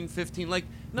 14, 15? Like,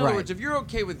 in other words, if you're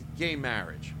okay with gay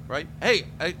marriage, right? Hey,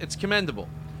 it's commendable.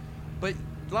 But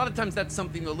a lot of times that's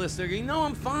something to list. They're going, no,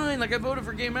 I'm fine. Like, I voted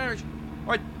for gay marriage.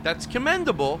 All right, that's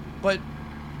commendable, but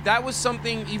that was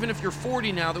something, even if you're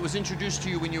 40 now, that was introduced to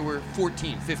you when you were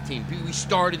 14, 15. We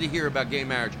started to hear about gay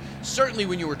marriage, certainly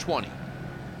when you were 20.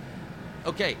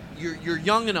 Okay, you're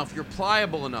young enough, you're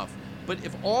pliable enough. But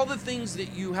if all the things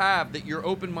that you have that you're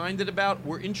open-minded about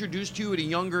were introduced to you at a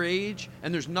younger age,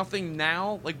 and there's nothing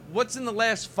now, like, what's in the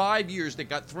last 5 years that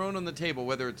got thrown on the table,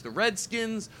 whether it's the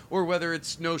Redskins or whether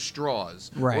it's no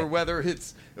straws, right, or whether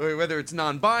it's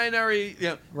non-binary,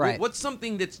 right. What's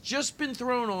something that's just been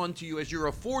thrown on to you as you're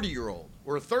a 40-year-old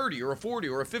or a 30 or a 40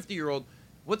 or a 50-year-old?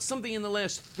 What's something in the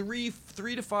last three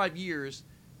to 5 years?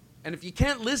 And if you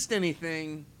can't list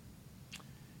anything,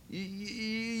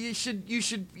 you should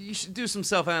do some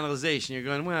self-analyzation. You're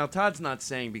going, well, Todd's not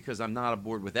saying because I'm not on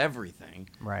board with everything.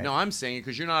 Right. No, I'm saying it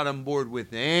because you're not on board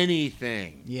with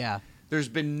anything. Yeah. There's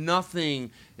been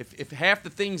nothing. If half the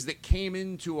things that came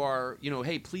into our,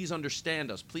 hey, please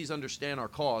understand us, please understand our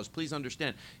cause, please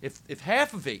understand. If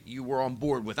half of it you were on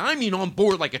board with, I mean on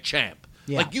board like a champ.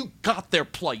 Yeah. Like, you got their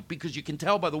plight because you can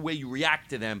tell by the way you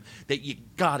react to them that you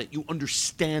got it, you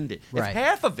understand it. Right. If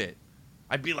half of it,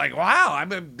 I'd be like, wow.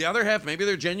 The other half, maybe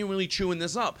they're genuinely chewing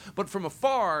this up. But from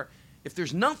afar, if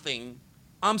there's nothing,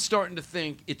 I'm starting to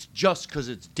think it's just because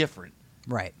it's different.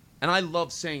 Right. And I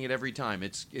love saying it every time.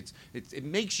 It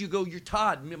makes you go, you're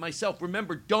Todd, myself.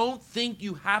 Remember, don't think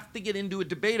you have to get into a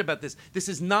debate about this. This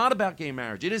is not about gay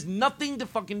marriage. It has nothing to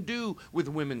fucking do with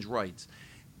women's rights.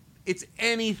 It's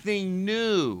anything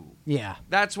new. Yeah.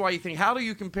 That's why you think, how do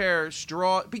you compare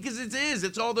straw? Because it is.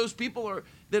 It's all those people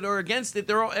that are against it.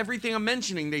 They're all, everything I'm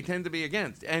mentioning, they tend to be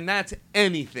against. And that's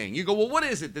anything. You go, well, what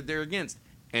is it that they're against?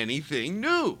 Anything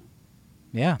new.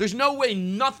 Yeah. There's no way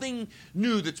nothing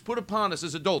new that's put upon us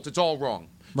as adults, it's all wrong.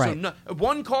 Right. So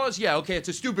one cause, yeah, okay, it's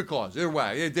a stupid cause. They're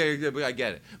whack. I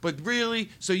get it. But really,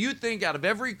 so you think out of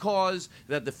every cause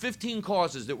that the 15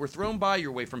 causes that were thrown by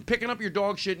your way, from picking up your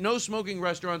dog shit, no smoking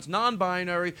restaurants,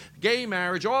 non-binary, gay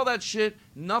marriage, all that shit,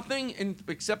 nothing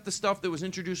except the stuff that was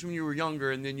introduced when you were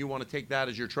younger, and then you want to take that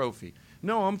as your trophy.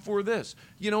 No, I'm for this.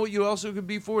 You know what you also could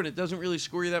be for, and it doesn't really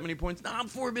score you that many points? No, I'm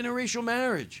for interracial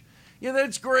marriage. Yeah,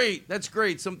 that's great. That's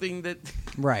great. Something that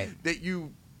Right. that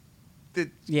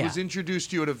was introduced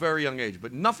to you at a very young age,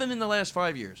 but nothing in the last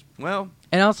 5 years. Well,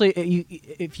 and also,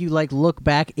 if you like look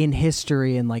back in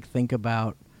history and like think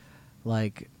about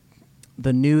like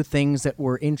the new things that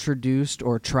were introduced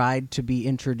or tried to be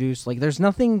introduced, like there's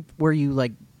nothing where you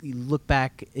like you look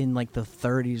back in like the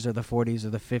 30s or the 40s or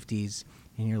the 50s,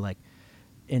 and you're like,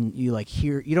 and you like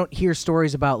you don't hear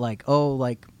stories about like, oh,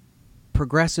 like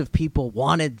progressive people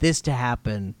wanted this to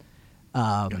happen.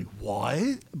 like,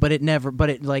 what? But it never. But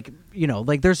it like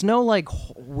like there's no like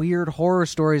weird horror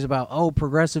stories about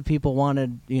progressive people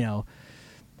wanted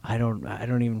I don't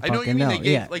even. I know what you fucking mean. know. They gave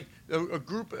Yeah. like a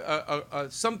group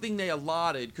something they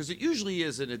allotted because it usually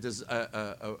is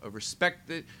a respect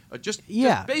that just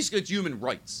basically it's human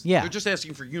rights. Yeah. They're just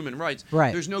asking for human rights.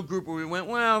 Right. There's no group where we went,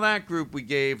 well, that group we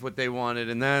gave what they wanted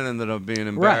and that ended up being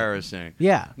embarrassing. Right.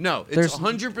 Yeah. No, it's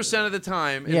 100% of the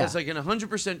time. It has like an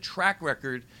 100% track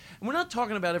record. And we're not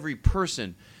talking about every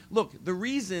person. Look, the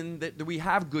reason that we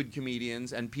have good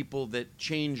comedians and people that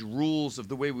change rules of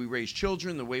the way we raise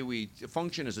children, the way we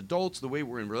function as adults, the way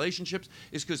we're in relationships,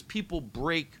 is because people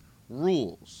break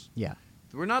rules. Yeah.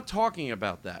 We're not talking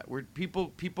about that.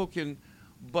 People can,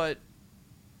 but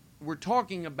we're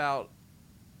talking about,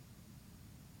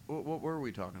 what were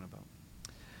we talking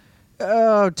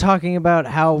about? Talking about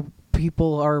how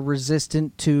people are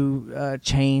resistant to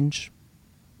change,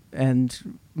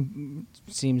 and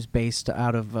seems based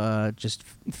out of just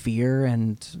fear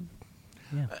and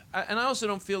and I also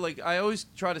don't feel like, I always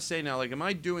try to say now, like, am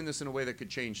I doing this in a way that could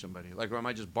change somebody? Like, or am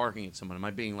I just barking at someone? Am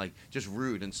I being like just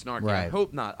rude and snarky? Right. I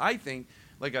hope not. I think,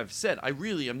 like I've said, I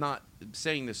really am not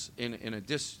saying this in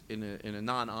a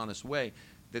non-honest way,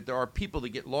 that there are people that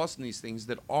get lost in these things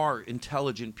that are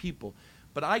intelligent people,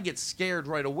 but I get scared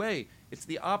right away. It's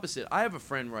the opposite. I have a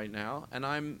friend right now, and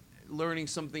I'm learning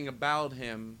something about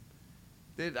him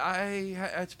that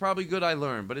it's probably good I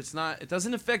learned, but it's not. It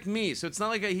doesn't affect me, so it's not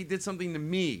like he did something to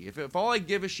me. If all I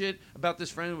give a shit about this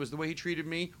friend was the way he treated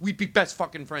me, we'd be best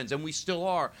fucking friends, and we still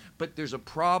are. But there's a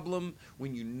problem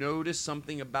when you notice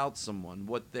something about someone,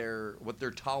 what they're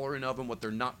tolerant of and what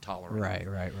they're not tolerant of.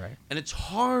 Right. And it's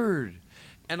hard,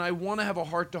 and I want to have a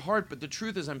heart-to-heart, but the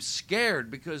truth is I'm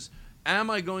scared, because am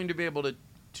I going to be able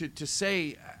to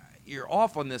say you're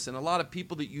off on this, and a lot of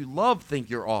people that you love think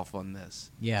you're off on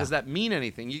this? Yeah. Does that mean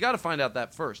anything? You got to find out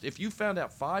that first. If you found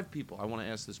out 5 people, I want to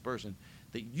ask this person,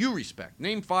 that you respect.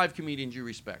 Name 5 comedians you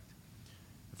respect.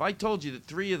 If I told you that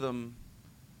 3 of them,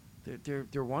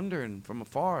 they're wondering from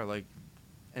afar, like,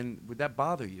 and would that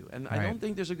bother you? And Right. I don't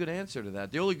think there's a good answer to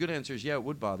that. The only good answer is, yeah, it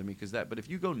would bother me, because that. But if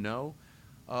you go no,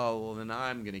 well, then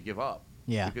I'm going to give up.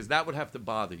 Yeah. Because that would have to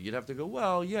bother you. You'd have to go,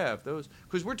 well, yeah, if those,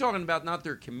 because we're talking about not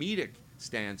their comedic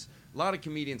stance. A lot of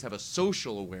comedians have a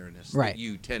social awareness Right. that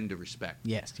you tend to respect.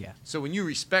 Yes. Yeah. So when you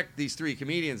respect these 3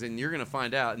 comedians, and you're going to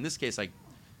find out, in this case, like,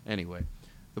 anyway,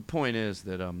 the point is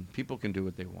that people can do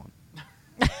what they want.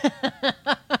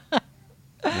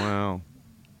 Wow.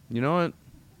 You know what?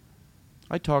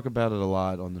 I talk about it a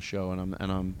lot on the show,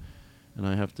 and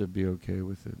I have to be okay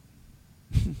with it.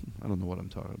 I don't know what I'm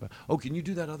talking about. Oh, can you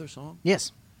do that other song?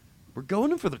 Yes. We're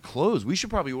going in for the close. We should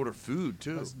probably order food,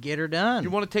 too. Let's get her done. You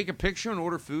want to take a picture and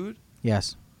order food?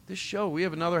 Yes. This show, we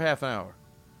have another half hour.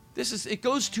 It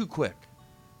goes too quick.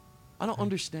 I don't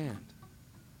understand.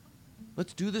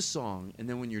 Let's do this song, and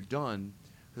then when you're done,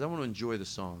 because I want to enjoy the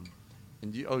song.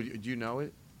 And do you know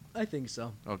it? I think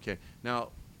so. Okay.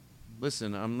 Now,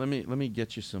 listen. Let me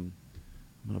get you some.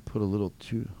 I'm gonna put a little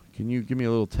too. Can you give me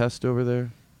a little test over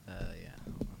there? Yeah.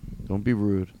 Don't be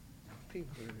rude. Be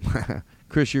rude.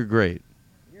 Chris, you're great.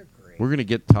 You're great. We're gonna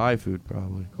get Thai food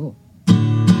probably. Cool.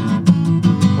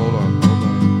 Hold on.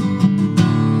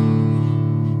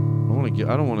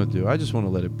 I don't want to. I just want to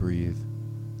let it breathe.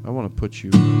 I want to put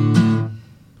you.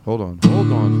 Hold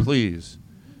on, please.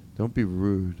 Don't be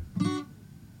rude.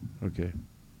 Okay.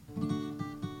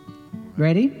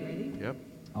 Ready? Yep.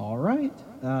 All right.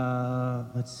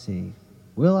 Let's see.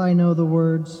 Will I know the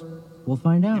words? We'll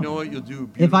find out. You know what you'll do?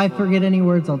 If I Beautiful. forget any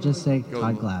words, I'll just say Go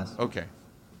Todd look. Glass. Okay.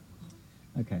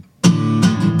 Okay.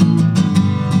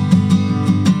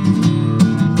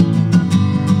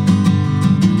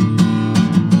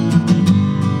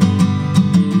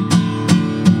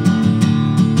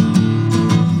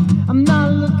 I'm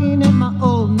not looking at my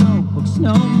old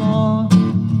no more.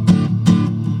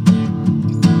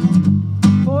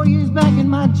 4 years back in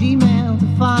my Gmail to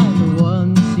find the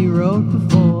ones he wrote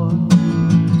before.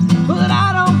 But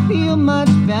I don't feel much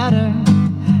better.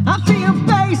 I feel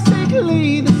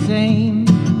basically the same.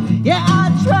 Yeah, I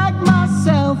drag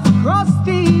myself across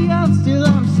the earth, still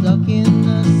I'm stuck in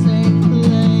the same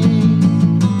place.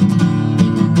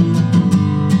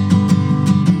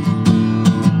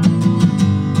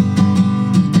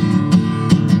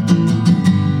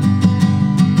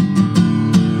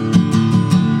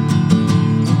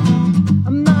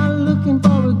 I'm not looking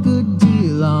for a good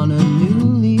deal on a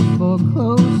newly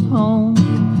foreclosed home.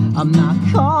 I'm not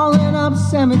calling up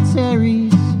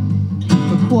cemeteries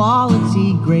for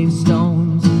quality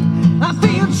gravestones. I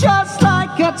feel just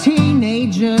like a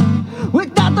teenager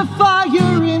without the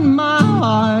fire in my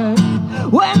heart.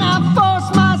 When I force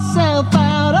myself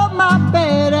out of my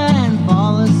bed and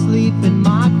fall asleep in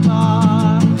my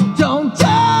car. Don't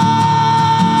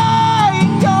die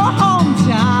in your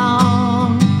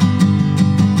hometown.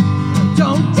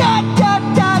 Don't die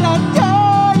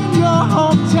in your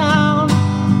hometown.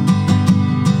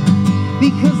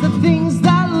 Because the things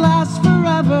that last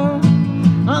forever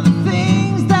are the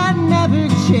things that never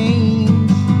change.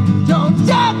 Don't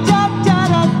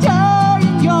die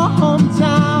in your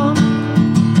hometown.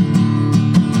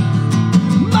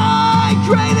 My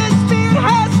greatest fear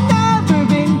has never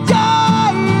been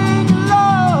dying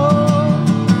alone.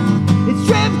 It's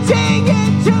drifting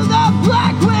into the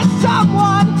black with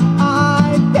someone I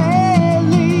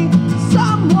barely know.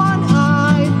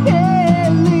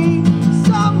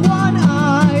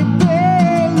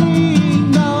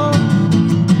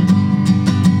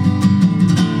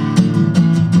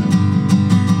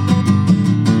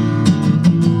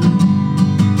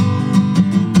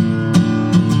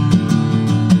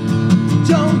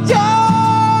 Don't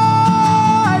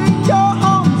die in your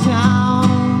hometown.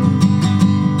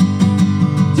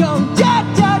 Don't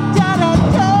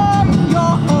die in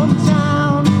your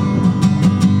hometown.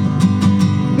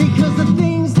 Because the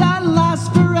things that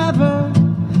last forever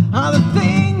are the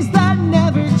things that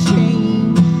never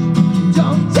change.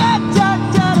 Don't die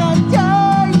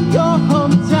in your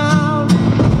hometown.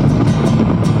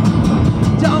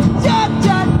 Don't die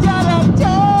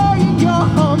in your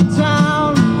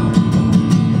hometown.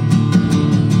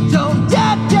 Don't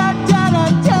die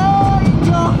in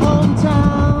your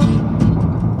hometown.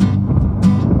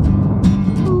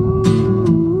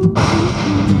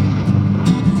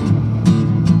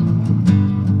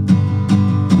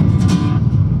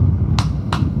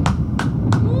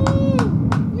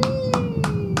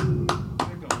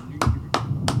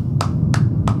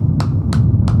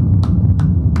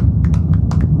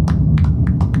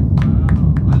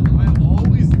 I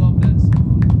always love that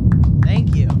song.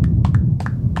 Thank you.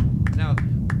 Now,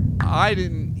 I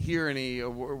didn't hear any.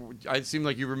 It seemed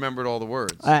like you remembered all the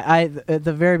words. I at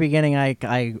the very beginning,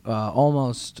 I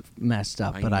almost messed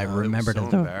up, but I know, remembered it.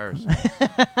 Was so embarrassing.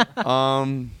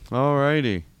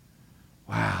 Alrighty.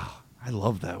 Wow, I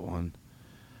love that one.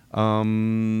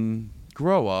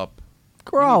 Grow up.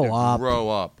 Grow You need to up. Grow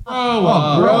up.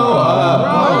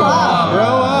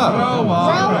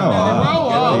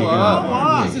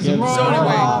 So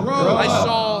anyway, I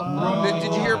saw.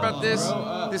 Did you hear about this?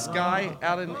 This guy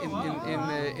out in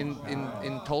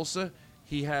Tulsa,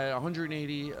 he had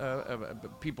 180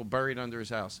 people buried under his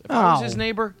house. If I was his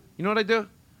neighbor, you know what I do?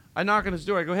 I knock on his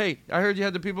door. I go, "Hey, I heard you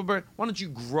had the people buried. Why don't you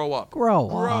grow up? Grow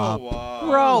up. Grow up.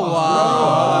 Grow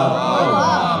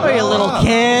up. Are you a little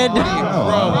kid? Grow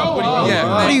up.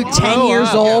 What What are you, 10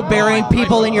 years old, burying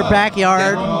people in your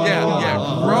backyard? Yeah.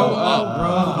 Grow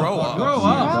up. Grow up.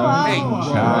 Hey,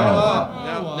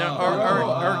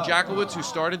 now Eric Jackowitz, who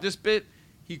started this bit,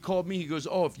 he called me. He goes,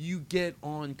 "Oh, if you get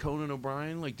on Conan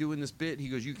O'Brien, like doing this bit," he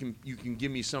goes, "You can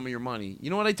give me some of your money." You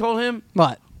know what I told him?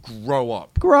 What? Grow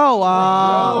up. Grow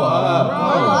up.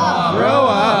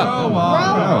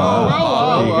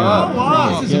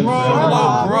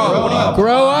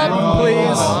 Grow up,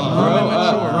 please.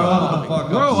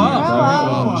 Grow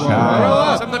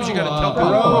up. Sometimes you gotta tell people.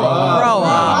 Grow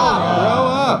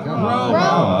up.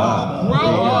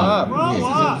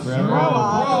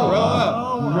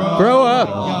 Grow up.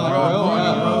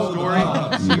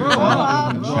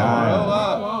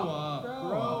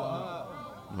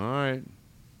 All right.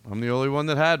 I'm the only one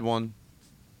that had one.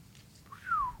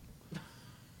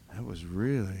 That was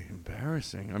really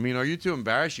embarrassing. I mean, are you too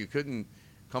embarrassed you couldn't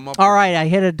come up? All right, I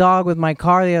hit a dog with my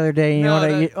car the other day. You know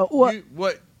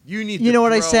what? You need. You to know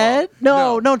what I grow said? up.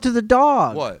 No, to the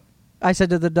dog. What? I said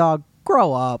to the dog,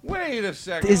 Grow up. Wait a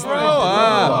second. Grow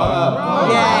up.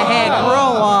 Yeah, hey,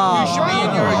 grow up. You should be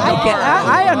in your yard.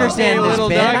 I understand Hey, this little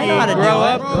bit. I doggy, know how to grow do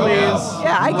up, it. please.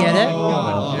 Yeah, I get it.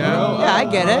 Yeah, I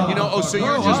get it. You know, so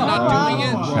you're just not doing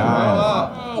it?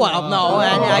 Well, no,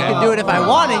 I could do it if I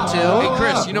wanted to. Hey,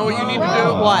 Chris, you know what you need to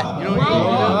do? What? You know what you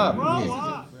need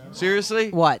to do? Seriously?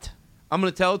 What? I'm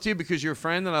going to tell it to you because you're a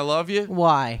friend and I love you.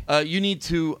 Why? You need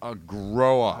to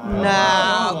grow up.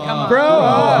 No, come on. Grow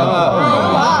up.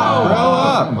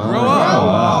 Grow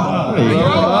up.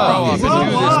 Let's do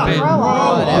this bit.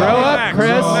 Grow up,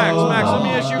 Chris. Max, let me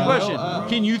ask you a question.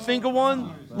 Can you think of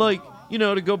one? Like, you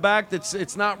know, to go back,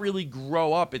 it's not really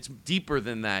grow up. It's deeper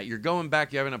than that. You're going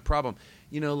back, you're having a problem.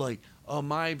 You know, like, oh,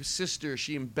 my sister,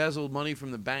 she embezzled money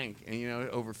from the bank and, you know,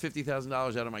 over $50,000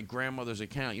 out of my grandmother's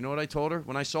account. You know what I told her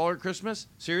when I saw her at Christmas?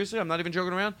 Seriously, I'm not even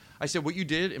joking around. I said, what you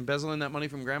did, embezzling that money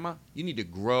from grandma, you need to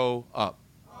grow up.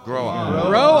 Grow up.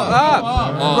 Grow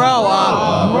up. Grow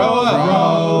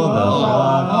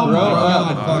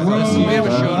up. Listen, we have a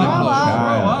show to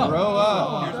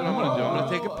close. Here's what I'm going to do. I'm going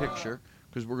to take a picture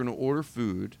because we're going to order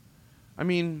food. I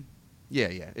mean,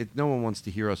 yeah. No one wants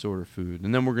to hear us order food.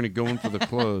 And then we're going to go in for the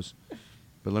close.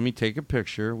 But let me take a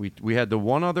picture. We had the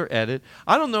one other edit.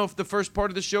 I don't know if the first part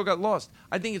of the show got lost.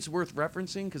 I think it's worth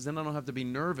referencing because then I don't have to be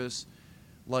nervous.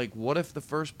 Like, what if the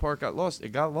first part got lost? It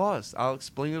got lost. I'll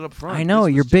explain it up front. I know,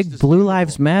 your big Blue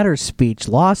Lives Matter speech,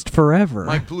 lost forever.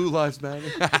 My Blue Lives Matter?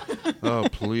 Oh,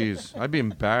 please. I'd be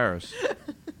embarrassed.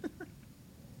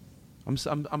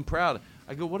 I'm proud.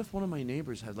 I go, what if one of my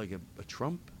neighbors had, like, a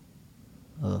Trump?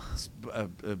 Ugh.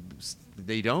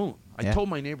 They don't. I Yeah. told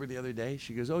my neighbor the other day.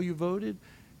 She goes, "Oh, you voted?"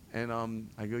 And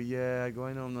I go, "Yeah." I go,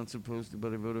 "I know I'm not supposed to,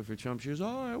 but I voted for Trump." She goes,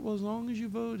 "All right, well, as long as you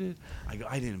voted." I go,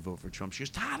 "I didn't vote for Trump." She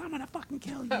goes, "Todd, I'm gonna fucking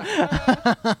kill you."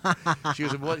 She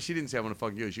goes, "What?" She didn't say I'm gonna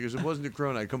fucking kill you. She goes, "If it wasn't a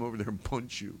Corona, I'd come over there and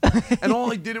punch you." And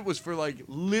all I did it was for like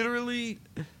literally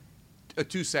a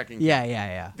 2-second.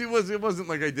 Yeah. It wasn't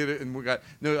like I did it and we got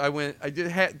no. I did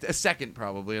a second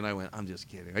probably, and I went, "I'm just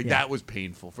kidding." Like, that was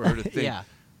painful for her to think. Yeah.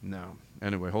 No.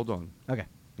 Anyway, hold on. Okay.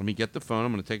 Let me get the phone.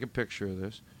 I'm going to take a picture of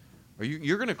this.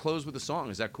 You're going to close with a song.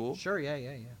 Is that cool? Sure, yeah.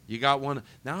 You got one.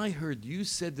 Now I heard you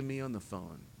said to me on the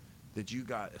phone that you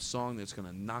got a song that's going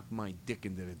to knock my dick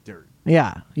into the dirt.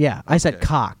 Yeah. I said Okay.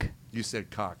 cock. You said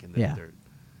cock into Yeah. the dirt.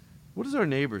 What does our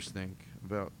neighbors think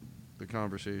about the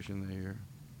conversation they hear?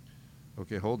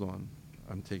 Okay, hold on.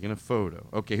 I'm taking a photo.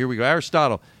 Okay, here we go.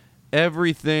 Aristotle,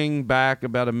 everything back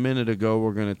about a minute ago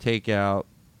we're going to take out.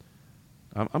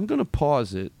 I'm going to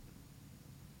pause it,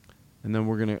 and then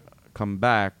we're going to come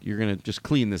back. You're going to just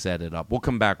clean this edit up. We'll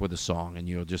come back with a song, and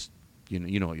you'll just,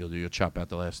 you know what you'll do. You'll chop out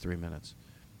the last 3 minutes.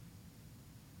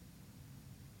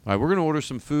 All right, we're going to order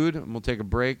some food, and we'll take a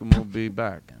break, and we'll be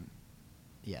back.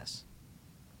 Yes.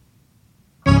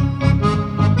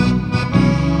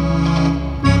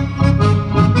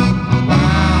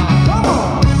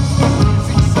 It's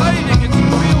exciting. It's a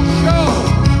real show.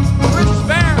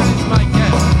 Farren is my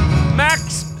guest.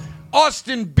 Max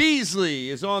Austin Beasley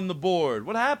is on the board.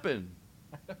 What happened?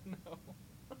 I don't know.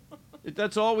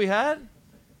 That's all we had?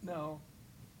 No.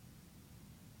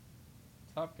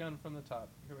 Top Gun from the top.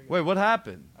 Here we go. Wait, what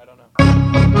happened? I don't know.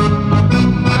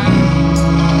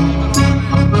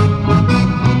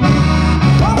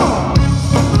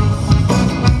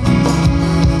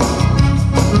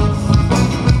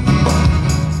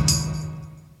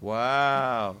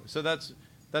 Wow. So that's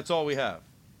all we have.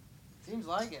 Seems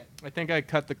like it. I think I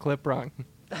cut the clip wrong.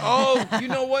 Oh, you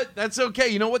know what? That's okay.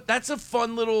 You know what? That's a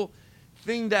fun little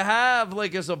thing to have,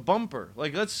 like, as a bumper.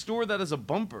 Like, let's store that as a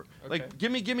bumper. Okay. Like,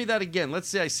 give me that again. Let's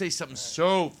say I say something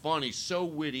so funny, so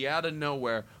witty, out of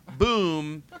nowhere,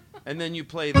 boom, and then you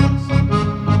play this.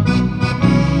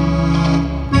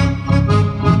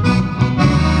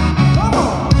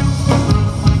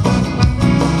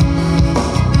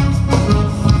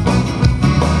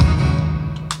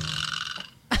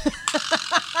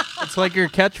 It's like your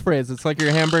catchphrase. It's like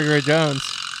your Hamburger Jones.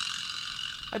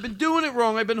 I've been doing it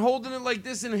wrong. I've been holding it like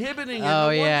this, inhibiting it. Oh, No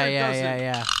yeah. wonder it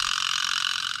doesn't.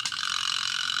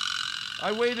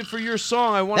 I waited for your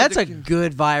song. I wanted That's to... a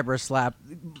good vibra slap.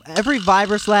 Every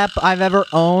vibra slap I've ever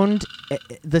owned,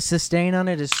 the sustain on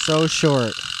it is so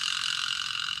short.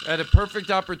 At a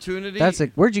perfect opportunity.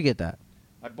 Where'd you get that?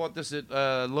 I bought this at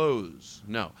Lowe's.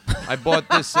 No. I bought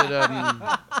this at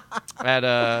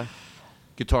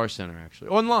Guitar Center, actually.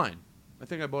 Online. I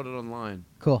think I bought it online.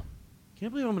 Cool.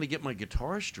 Can't believe I'm going to get my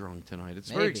guitar strung tonight. It's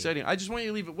very Maybe. exciting. I just want you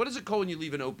to leave it. What is it called when you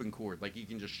leave an open chord? Like, you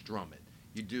can just strum it.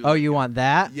 You do. Oh, you want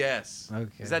that? Yes.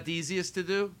 Okay. Is that the easiest to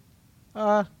do?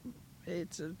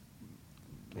 It's a...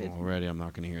 Already, I'm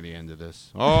not going to hear the end of this.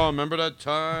 Oh, remember that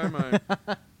time?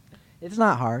 It's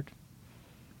not hard.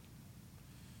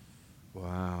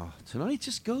 Wow. Tonight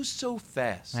just goes so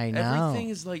fast. I know. Everything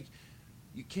is like,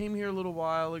 you came here a little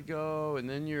while ago, and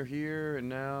then you're here, and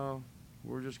now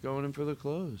we're just going in for the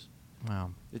close.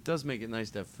 Wow. It does make it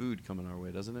nice to have food coming our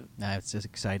way, doesn't it? It's just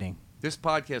exciting. This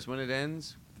podcast, when it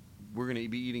ends, we're going to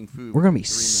be eating food. We're going to be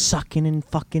within 3 minutes. sucking and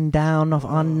fucking down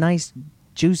on nice,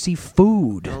 juicy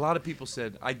food. And a lot of people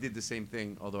said, I did the same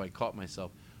thing, although I caught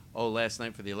myself. Oh, last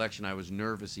night for the election, I was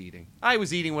nervous eating. I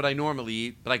was eating what I normally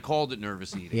eat, but I called it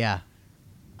nervous eating. Yeah.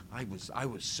 I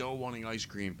was so wanting ice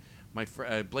cream. My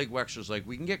Blake Wexler's like,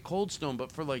 we can get Cold Stone, but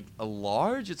for like a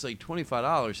large, it's like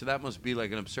 $25. So that must be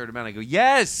like an absurd amount. I go,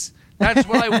 yes, that's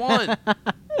what I want.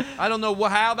 I don't know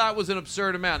how that was an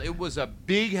absurd amount. It was a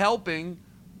big helping,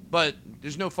 but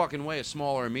there's no fucking way a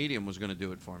small or a medium was going to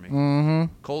do it for me.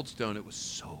 Mm-hmm. Cold Stone, it was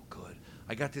so good.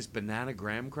 I got this banana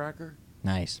graham cracker.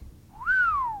 Nice.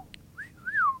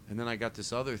 And then I got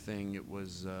this other thing. It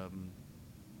was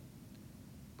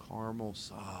caramel.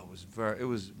 It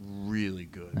was really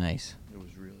good. Nice. It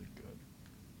was really good.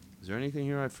 Is there anything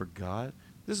here I forgot?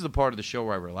 This is the part of the show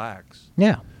where I relax.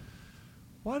 Yeah.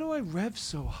 Why do I rev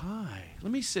so high?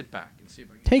 Let me sit back and see if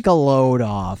I can Take a load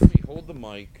off. Let me hold the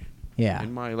mic. Yeah.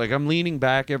 I'm leaning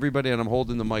back, everybody, and I'm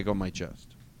holding the mic on my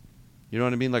chest. You know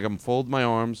what I mean? Like I'm folding my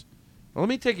arms. Well, let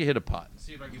me take a hit of pot.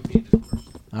 See if I can feed this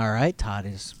person. All right. Todd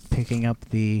is picking up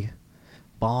the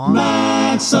bong.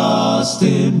 Max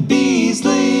Austin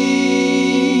Beasley.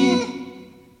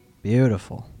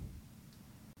 Beautiful.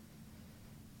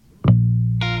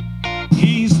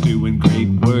 He's doing great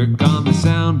work on the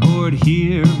soundboard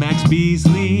here, Max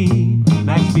Beasley.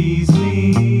 Max Beasley.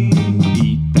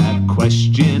 Eat That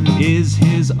Question is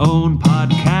his own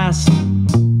podcast.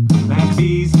 Max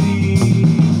Beasley.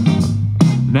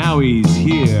 Now he's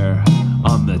here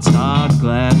on the Todd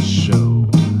Glass Show.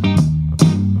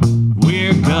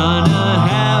 We're gonna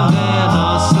have an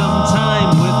awesome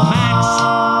time with Max.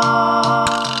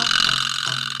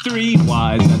 3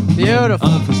 Y's at the end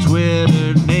of his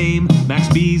Twitter name, Max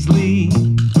Beasley.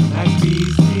 Max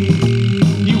Beasley.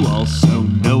 You also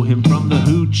know him from the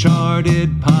Who Charted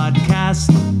podcast.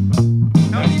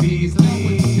 Max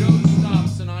Beasley. Joe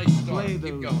stops and I start. Play Keep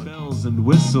those going. bells and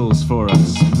whistles for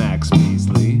us, Max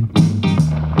Beasley.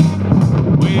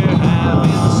 We're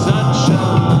having such a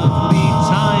lovely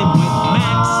time with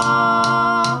Max.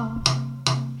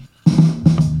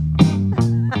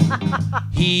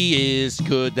 He is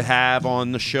good to have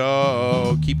on the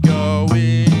show. Keep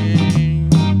going.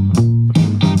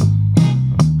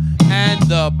 And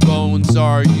the bones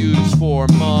are used for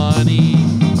money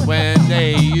when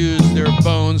they use their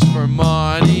bones for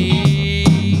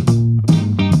money.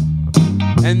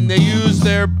 And they use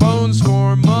their bones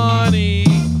for money.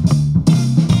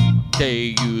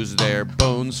 They use their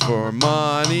bones for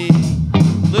money.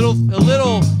 A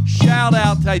little shout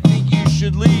out. I think you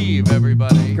should leave,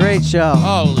 everybody. Great show.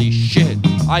 Holy shit!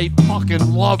 I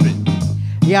fucking love it.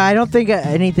 Yeah, I don't think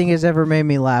anything has ever made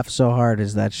me laugh so hard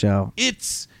as that show.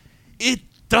 It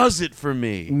does it for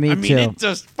me. Me I mean, too. it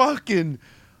just fucking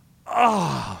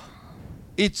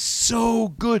it's so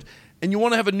good. And you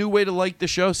want to have a new way to like the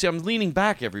show? See, I'm leaning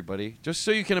back, everybody, just so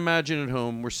you can imagine at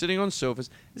home. We're sitting on sofas.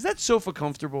 Is that sofa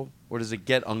comfortable, or does it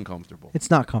get uncomfortable?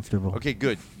 It's not comfortable. Okay,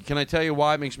 good. Can I tell you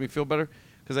why it makes me feel better?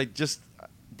 Because I just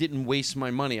didn't waste my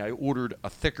money. I ordered a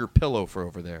thicker pillow for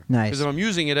over there. Nice. Because if I'm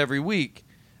using it every week,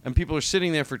 and people are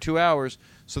sitting there for 2 hours,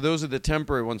 so those are the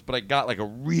temporary ones, but I got like a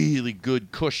really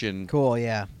good cushion. Cool,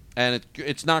 yeah. And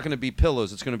it's not going to be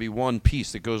pillows. It's going to be one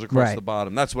piece that goes across Right. the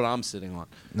bottom. That's what I'm sitting on.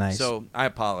 Nice. So I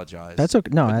apologize. That's okay.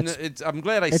 No, But that's I'm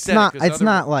glad I it's said not. it. 'Cause It's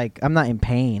not like I'm not in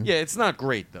pain. Yeah, it's not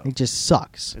great though. It just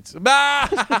sucks. It's my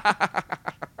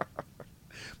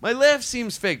laugh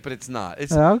seems fake, but it's not.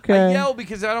 It's Okay. I yell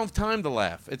because I don't have time to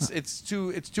laugh. It's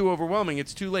too overwhelming.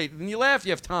 It's too late. When you laugh,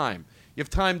 you have time. You have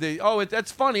time to.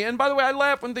 That's funny. And by the way, I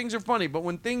laugh when things are funny, but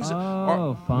when things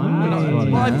are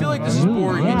funny. well, I feel like this is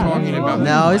boring. You talking about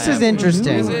No, this is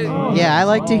interesting. Is it? Yeah, I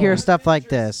like to hear stuff like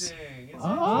this.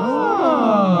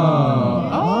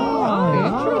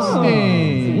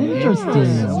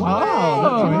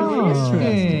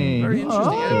 Interesting. Very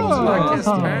interesting. And this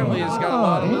podcast apparently has got a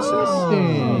lot of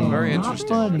listeners. Very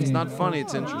interesting. It's not funny.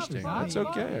 It's interesting. That's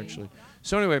okay, actually.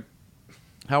 So anyway,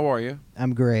 how are you?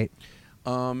 I'm great.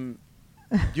 Do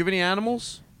you have any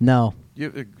animals? No.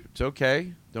 It's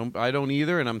okay. I don't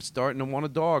either, and I'm starting to want a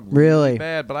dog. Really?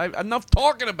 Bad, but enough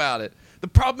talking about it. The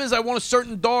problem is I want a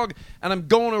certain dog, and I'm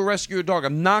going to rescue a dog.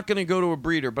 I'm not going to go to a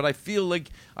breeder, but I feel like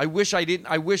I wish I didn't.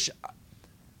 I wish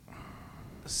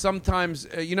sometimes,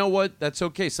 you know what? That's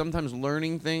okay. Sometimes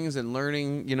learning things and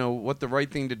learning, what the right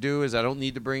thing to do is. I don't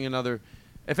need to bring another.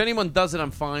 If anyone does it,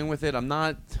 I'm fine with it. I'm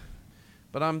not.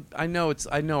 But I know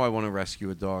I want to rescue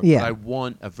a dog. Yeah. But I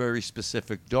want a very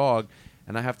specific dog,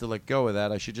 and I have to let go of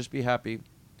that. I should just be happy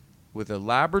with a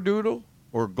Labradoodle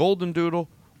or a Golden Doodle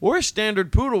or a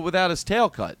standard poodle without his tail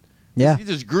cut. Yeah. You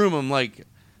just groom them like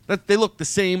that. They look the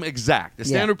same exact. The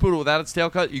standard poodle without its tail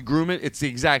cut, you groom it, it's the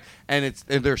exact, and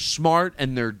they're smart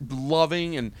and they're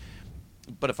loving.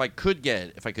 But if I could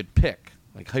pick,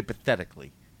 like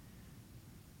hypothetically,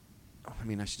 I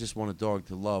mean, I should just want a dog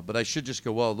to love, but I should just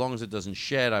go, well, as long as it doesn't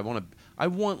shed, I want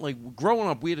like, growing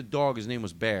up, we had a dog, his name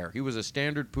was Bear. He was a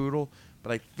standard poodle,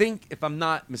 but I think, if I'm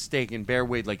not mistaken, Bear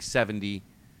weighed like 70,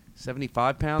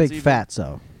 75 pounds. Big even.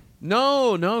 fatso.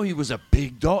 No, he was a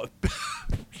big dog. A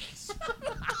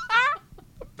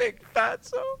big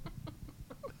fatso.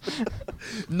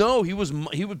 No,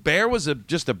 Bear was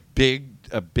just a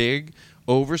big,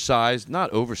 oversized, not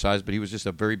oversized, but he was just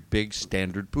a very big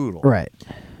standard poodle. Right.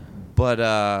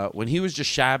 But when he was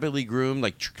just shabbily groomed,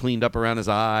 like cleaned up around his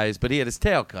eyes, but he had his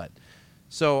tail cut.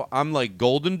 So I'm like,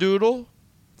 Golden Doodle,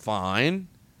 fine.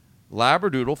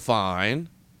 Labradoodle, fine.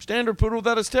 Standard poodle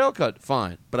without his tail cut,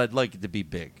 fine. But I'd like it to be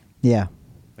big. Yeah.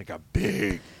 Like a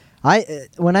big.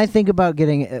 When I think about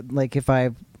getting, like, if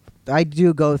I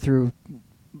do go through,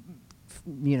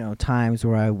 times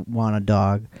where I want a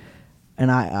dog,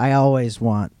 and I always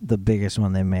want the biggest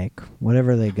one they make,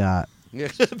 whatever they got. Yeah,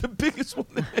 the biggest one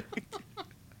they make.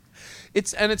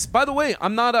 It's by the way,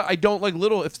 I don't like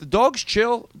little. If the dog's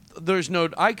chill,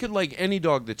 I could like any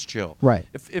dog that's chill. Right.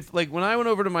 If like when I went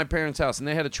over to my parents' house and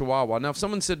they had a Chihuahua. Now if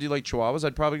someone said, do you like Chihuahuas?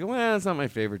 I'd probably go, it's not my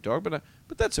favorite dog, but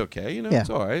that's okay, it's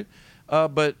all right.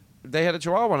 But they had a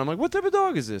Chihuahua and I'm like, what type of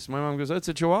dog is this? My mom goes, it's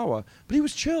a Chihuahua. But he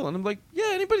was chill and I'm like,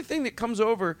 yeah, anything that comes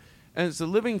over and it's a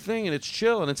living thing and it's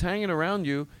chill and it's hanging around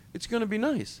you, it's gonna be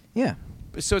nice. Yeah.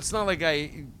 So it's not like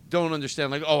I don't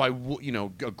understand, like, I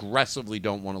aggressively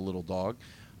don't want a little dog.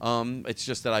 It's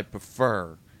just that I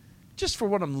prefer, just for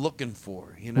what I'm looking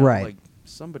for, right. like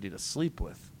somebody to sleep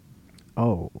with.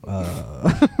 Oh.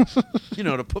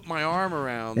 To put my arm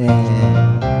around. You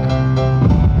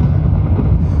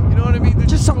know what I mean?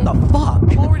 Just something to fuck.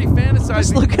 I'm already fantasizing.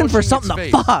 Just looking for something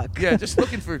to fuck. Yeah, just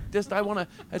looking for,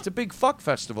 it's a big fuck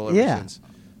festival ever since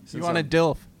You want a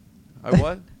DILF. I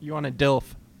what? You want a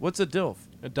DILF. What's a DILF?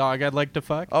 A dog I'd like to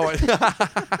fuck. Oh,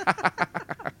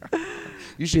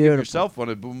 you should give yourself one.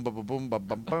 Boom, boom, boom, boom,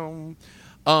 boom, boom.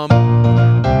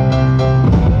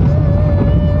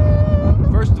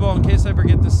 First of all, in case I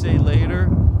forget to say later,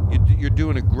 you're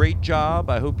doing a great job.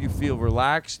 I hope you feel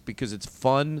relaxed because it's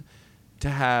fun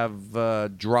to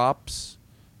have drops.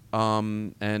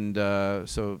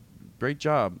 So great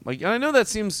job. Like, and I know that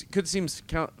could seem.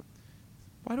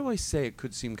 Why do I say it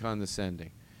could seem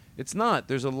condescending? It's not.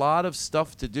 There's a lot of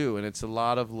stuff to do, and it's a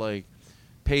lot of, like,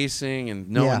 pacing and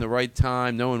knowing the right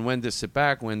time, knowing when to sit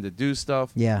back, when to do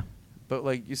stuff. Yeah. But,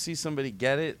 like, you see somebody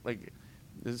get it, like,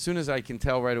 as soon as I can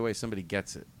tell right away somebody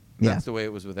gets it. Yeah. That's the way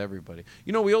it was with everybody.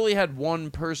 We only had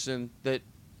one person that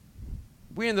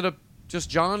we ended up, just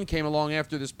John came along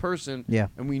after this person,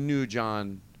 and we knew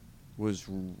John was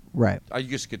right. I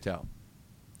just could tell.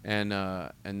 And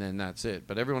then that's it.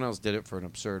 But everyone else did it for an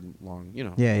absurd long,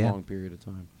 long period of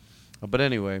time. But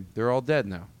anyway, they're all dead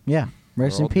now. Yeah.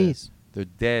 Rest in peace.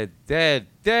 Dead. They're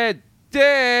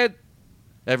dead.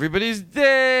 Everybody's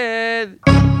dead.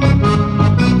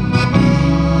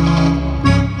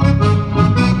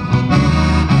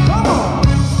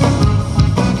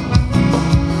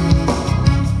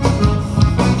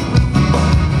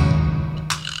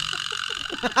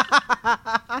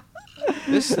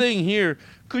 This thing here,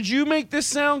 could you make this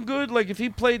sound good? Like, if he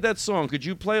played that song, could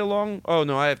you play along? Oh,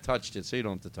 no, I have touched it, so you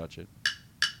don't have to touch it.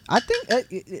 I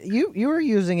think you were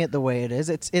using it the way it is.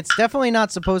 It's definitely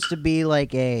not supposed to be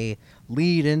like a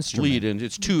lead instrument.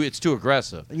 It's too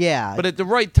aggressive. Yeah. But at the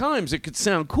right times, it could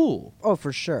sound cool. Oh,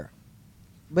 for sure.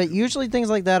 But usually things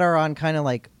like that are on kind of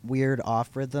like weird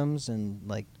off rhythms and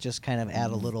like just kind of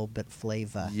add a little bit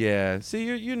flavor. Yeah.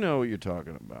 See, you know what you're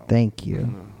talking about. Thank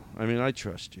you. I mean, I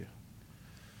trust you.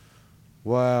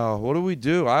 Wow. What do we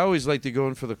do? I always like to go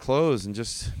in for the close and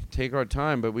just take our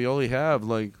time, but we only have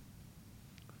like...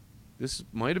 This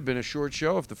might have been a short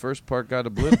show if the first part got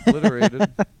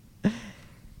obliterated.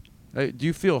 Do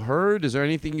you feel heard? Is there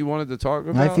anything you wanted to talk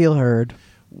about? I feel heard.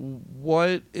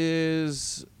 What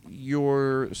is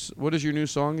your new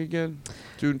song again?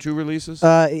 Two releases?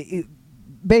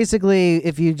 Basically,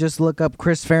 if you just look up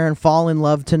Chris Farren, Fall in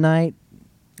Love Tonight.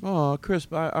 Oh, Chris,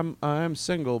 I'm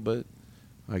single, but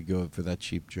I go for that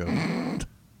cheap joke.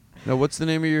 No, what's the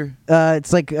name of your...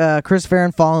 It's like Chris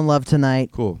Farren, Fall in Love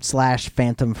Tonight. Cool. /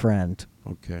 Phantom Friend.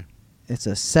 Okay. It's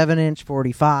a 7-inch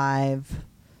 45.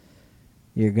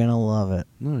 You're gonna love it.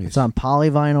 Nice. It's on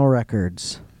Polyvinyl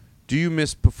Records. Do you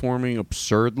miss performing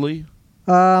absurdly?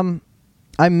 I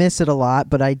miss it a lot,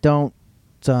 but I don't.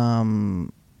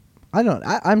 I'm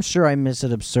sure I miss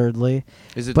it absurdly.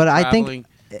 Is it but traveling? I think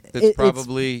That's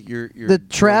probably your the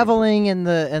traveling and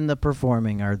the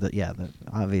performing are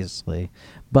obviously,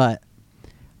 but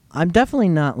I'm definitely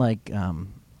not like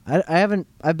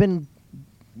I've been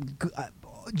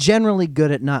generally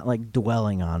good at not like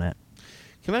dwelling on it.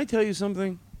 Can I tell you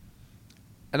something?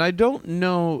 And I don't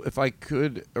know if I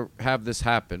could have this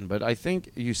happen, but I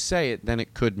think you say it, then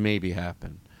it could maybe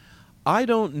happen. I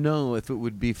don't know if it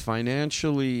would be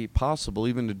financially possible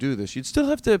even to do this. You'd still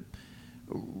have to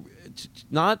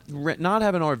not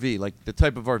have an RV, like the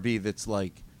type of RV that's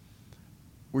like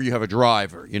where you have a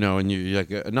driver, and you like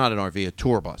not an RV, a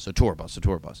tour bus.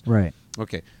 Right.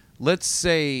 Okay. Let's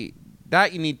say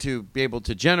that you need to be able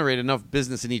to generate enough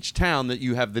business in each town that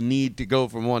you have the need to go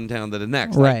from one town to the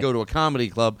next. Right. Like go to a comedy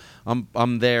club,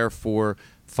 I'm there for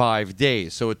 5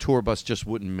 days, so a tour bus just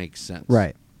wouldn't make sense.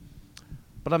 Right.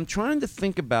 But I'm trying to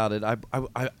think about it.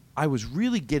 I was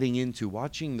really getting into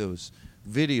watching those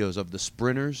videos of the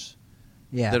sprinters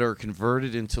that are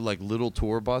converted into like little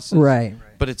tour buses. Right.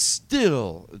 But it's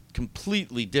still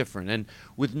completely different. And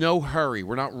with no hurry,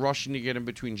 we're not rushing to get in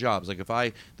between jobs. Like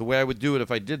the way I would do it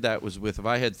if I did that was if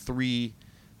I had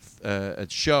a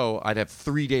show, I'd have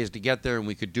 3 days to get there and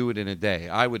we could do it in a day.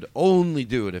 I would only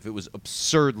do it if it was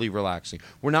absurdly relaxing.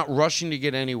 We're not rushing to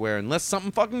get anywhere unless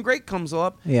something fucking great comes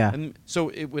up. Yeah. And so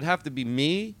it would have to be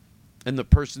me and the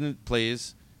person that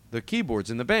plays the keyboards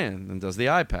in the band and does the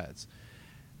iPads.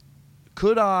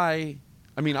 Could I'd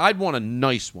want a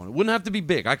nice one. It wouldn't have to be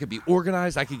big. I could be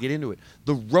organized. I could get into it.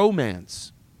 The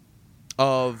romance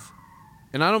of,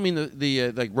 and I don't mean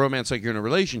the like romance like you're in a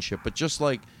relationship, but just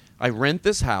like I rent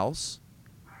this house.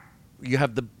 You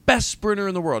have the best sprinter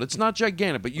in the world. It's not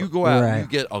gigantic, but you go out and you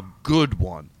get a good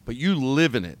one, but you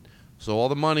live in it. So all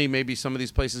the money, maybe some of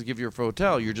these places give you for a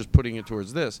hotel, you're just putting it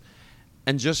towards this.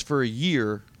 And just for a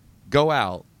year, go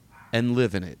out and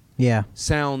live in it. Yeah.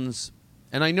 Sounds...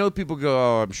 And I know people go,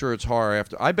 oh, I'm sure it's hard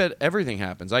after. I bet everything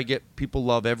happens. I get people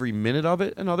love every minute of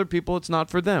it, and other people it's not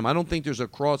for them. I don't think there's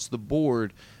across the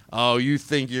board, oh, you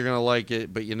think you're going to like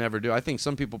it, but you never do. I think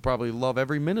some people probably love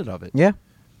every minute of it. Yeah.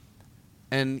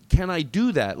 And can I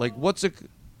do that? Like, what's a...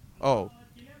 Oh,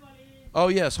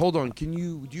 yes, hold on. Do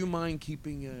you mind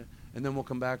keeping... and then we'll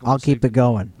come back. And I'll keep it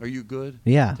going. Are you good?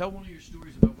 Yeah. Tell one of your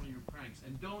stories about one of your pranks,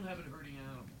 and don't have it hurting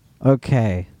animals.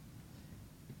 Okay.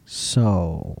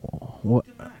 So, what?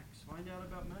 Talk to Max. Find out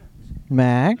about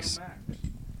Max. Max?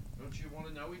 Don't you want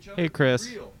to know each other? Hey, Chris.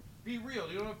 Be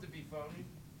real. You don't have to be phony.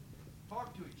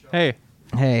 Talk to each other. Hey,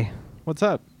 Hey. what's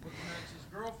up? What's Max's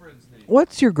girlfriend's name?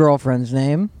 What's your girlfriend's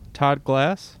name? Todd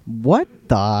Glass? What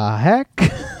the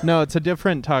heck? No, it's a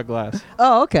different Todd Glass.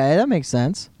 Oh, okay. That makes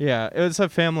sense. Yeah, it was a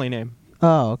family name.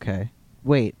 Oh, okay.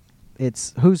 Wait.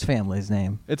 It's whose family's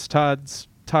name? It's Todd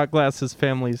Glass's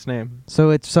family's name. So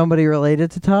it's somebody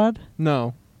related to Todd?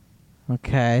 No,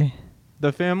 Okay.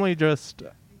 the family just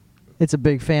It's a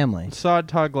big family. saw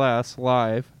Todd Glass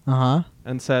live Uh-huh.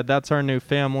 and said, that's our new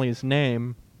family's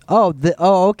name. Oh,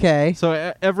 okay.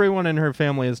 So everyone in her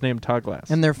family is named Todd Glass.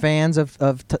 And they're fans of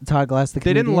Todd Glass, the they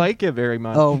comedian? didn't like it very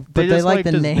much. Oh, but they just like liked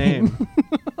the his name.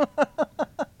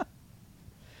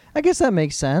 I guess that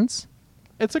makes sense.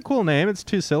 It's a cool name. It's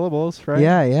 2 syllables, right?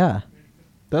 Yeah, yeah.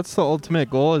 That's the ultimate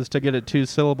goal, is to get a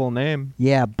 2-syllable name.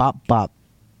 Yeah, bop, bop.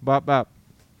 Bop, bop.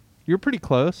 You're pretty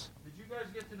close. Did you guys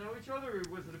get to know each other, or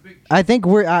was it a big... I think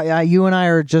you and I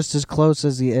are just as close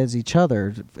as each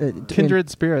other. Kindred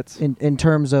spirits. In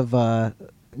terms of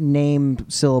name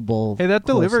syllable. Hey, that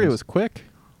delivery closeness. was quick.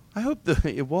 I hope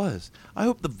it was. I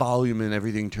hope the volume and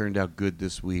everything turned out good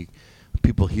this week.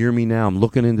 People hear me now. I'm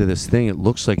looking into this thing. It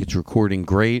looks like it's recording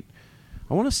great.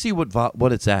 I want to see what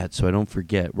it's at so I don't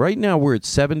forget. Right now we're at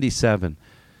 77.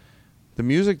 The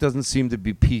music doesn't seem to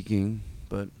be peaking,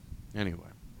 but anyway.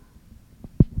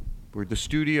 The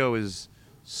studio is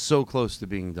so close to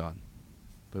being done.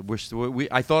 But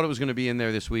I thought it was going to be in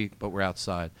there this week, but we're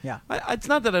outside. Yeah. It's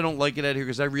not that I don't like it out here,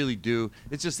 because I really do.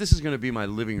 It's just this is going to be my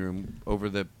living room over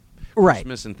the Right.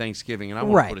 Christmas and Thanksgiving, and I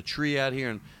want to put a tree out here,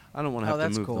 and I don't want to have to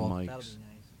that's move cool. the mics. That'll be nice.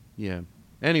 Yeah.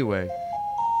 Anyway.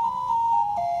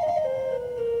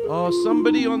 Oh,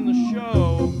 somebody on the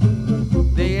show,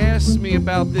 they asked me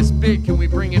about this bit. Can we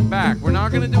bring it back? We're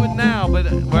not going to do it now, but,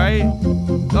 right?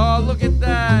 Oh, look at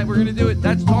that. We're going to do it.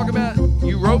 Let's talk about,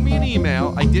 you wrote me an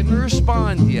email. I didn't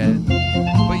respond yet,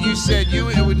 but you said it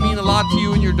would mean a lot to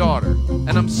you and your daughter.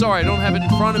 And I'm sorry, I don't have it in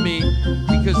front of me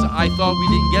because I thought we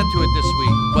didn't get to it this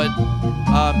week.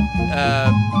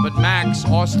 But Max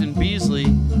Austin Beasley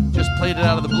just played it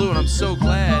out of the blue, and I'm so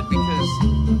glad because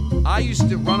I used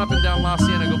to run up and down La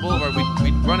Cienega Boulevard.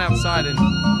 We'd run outside and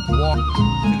walk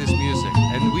to this music,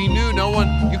 and we knew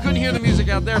you couldn't hear the music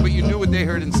out there, but you knew what they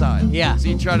heard inside. Yeah. So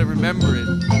you try to remember it.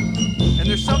 And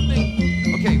there's something,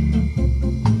 okay,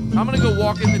 I'm going to go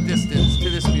walk in the distance to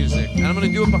this music, and I'm going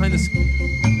to do it behind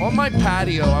on my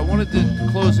patio. I wanted to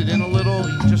close it in a little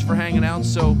just for hanging out.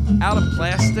 So out of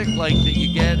plastic, like that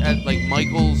you get at like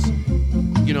Michael's,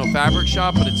 fabric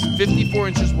shop, but it's 54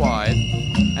 inches wide,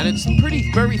 and it's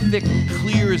very thick,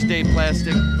 clear as day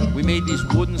plastic. We made these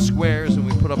wooden squares, and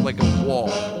we put up like a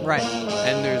wall. Right.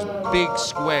 And there's big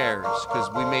squares because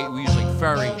we use like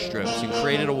Farren strips and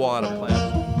created a wall out of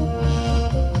plastic.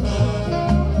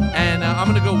 And I'm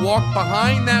gonna go walk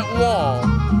behind that wall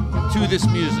to this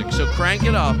music. So crank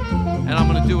it up, and I'm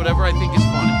gonna do whatever I think is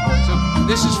funny. So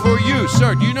this is for you,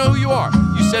 sir. Do you know who you are?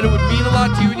 You said it would mean a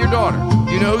lot to you and your daughter.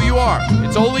 You know who you are.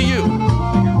 It's only you.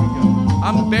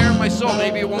 I'm baring my soul.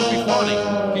 Maybe it won't be funny.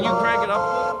 Can you crank it up?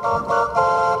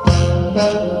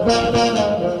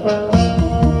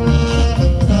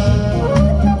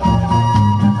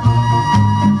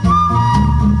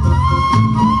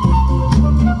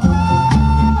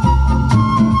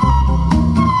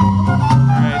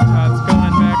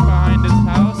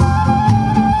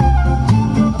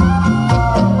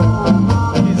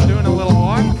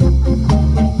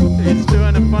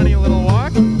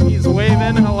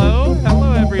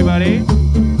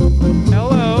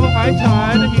 Hello, hi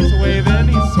Todd. He's waving,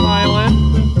 he's smiling,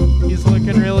 he's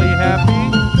looking really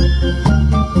happy.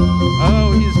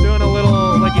 Oh, he's doing a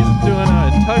little, like he's doing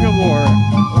a tug of war,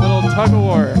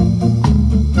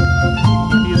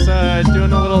 He's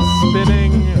doing a little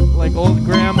spinning, like old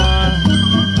grandma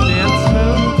dance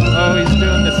move. Oh, he's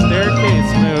doing the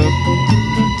staircase move.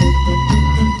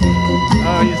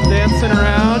 Oh, he's dancing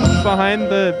around behind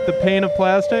the pane of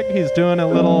plastic. He's doing a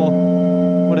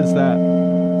little, what is that?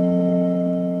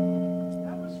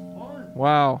 That was fun.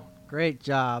 Wow. Great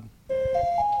job. When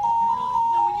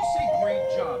you say great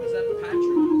job, is that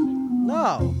patronizing?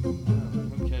 No.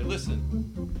 Okay, listen.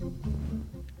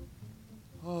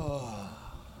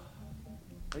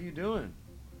 How you doing?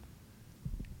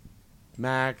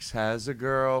 Max has a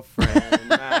girlfriend.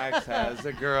 Max has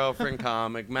a girlfriend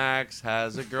comic. Max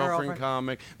has a girlfriend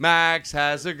comic. Max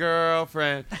has a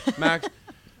girlfriend. Max.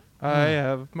 I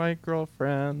have my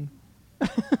girlfriend. I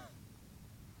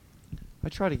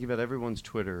try to give out everyone's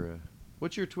Twitter.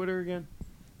 What's your Twitter again?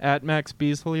 At Max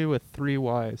Beasley with 3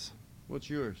 Y's. What's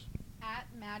yours? At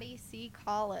Maddie C.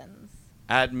 Collins.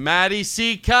 At Maddie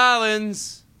C.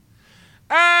 Collins.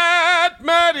 At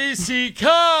Maddie C.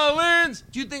 Collins.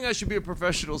 Do you think I should be a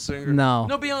professional singer? No.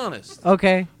 No, be honest.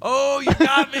 Okay. Oh, you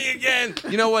got me again.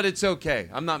 You know what? It's okay.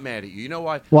 I'm not mad at you. You know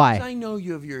why? Why? 'Cause I know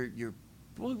you have your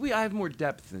well, I have more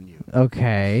depth than you.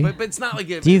 Okay. But it's not like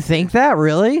it. Do you think that,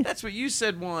 really? That's what you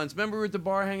said once. Remember we were at the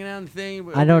bar hanging out and thing?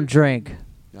 I don't drink.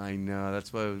 I know.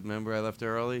 That's why. Remember I left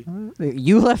early?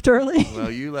 You left early?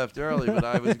 Well, you left early, but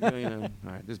I was, All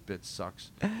right, this bit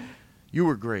sucks. You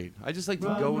were great. I just like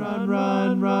to go and...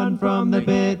 Run from the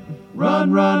bit.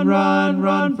 Run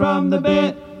from the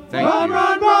bit. Thank you.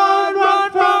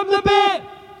 Run from the bit.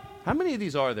 How many of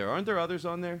these are there? Aren't there others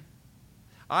on there?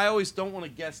 I always don't want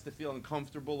to guess to feel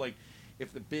uncomfortable. Like,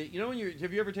 if the bit... when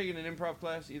have you ever taken an improv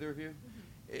class, either of you?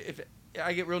 If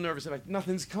I get real nervous, like,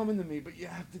 nothing's coming to me, but you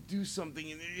have to do something.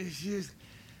 And it's just...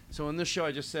 So on this show,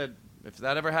 I just said, if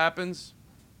that ever happens,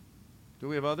 do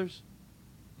we have others?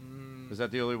 Is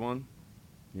that the only one?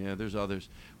 Yeah, there's others.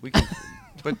 We can,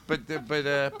 but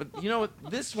you know what?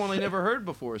 This one I never heard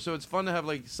before, so it's fun to have.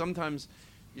 Like sometimes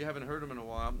you haven't heard them in a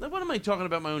while. What am I talking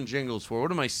about my own jingles for? What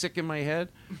am I sick in my head?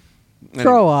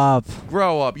 Grow up.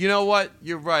 Grow up. You know what?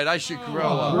 You're right. I should grow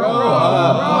up. Grow up.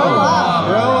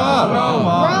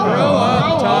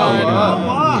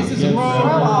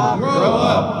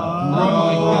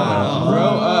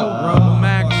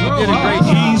 Max, you did a great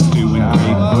job. He's doing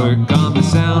great work on the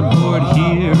soundboard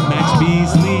here. Max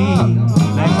Beasley.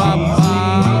 Max Beasley.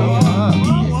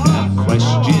 That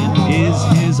question is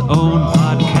his own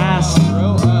podcast.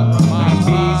 Max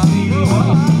Beasley.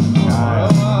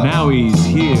 Now he's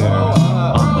here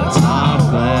on the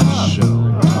Top Left Show.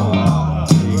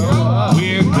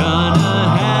 We're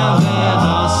gonna have an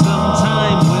awesome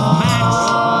time with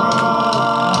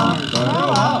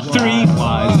Max. 3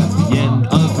 Y's at the end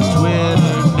of his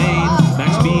Twitter name.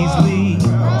 Max Beasley.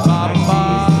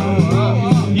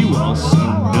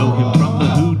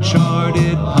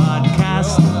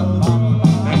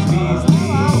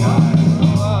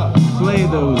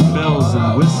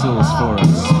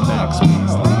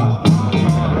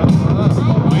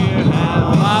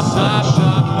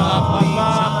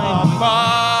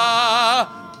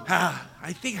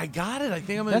 think I got it. I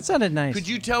think I'm gonna... That sounded nice. Could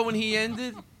you tell when he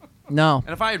ended? No.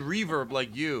 And if I had reverb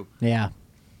like you... Yeah.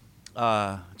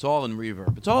 It's all in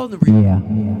reverb. It's all in the reverb. Yeah.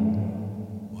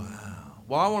 Wow.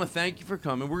 Well, I want to thank you for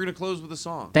coming. We're going to close with a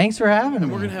song. Thanks for having me.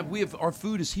 And we're going to have... Our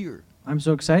food is here. I'm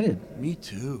so excited. Me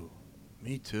too.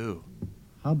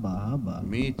 Hubba.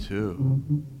 Me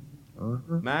too.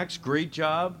 Max, great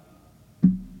job.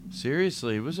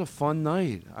 Seriously, it was a fun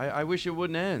night. I wish it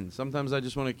wouldn't end. Sometimes I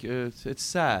just want to... it's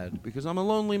sad because I'm a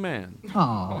lonely man.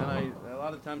 Aww. And a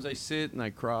lot of times I sit and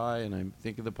I cry and I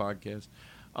think of the podcast.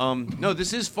 No,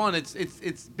 this is fun.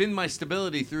 It's been my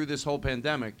stability through this whole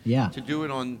pandemic. Yeah. To do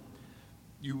it on...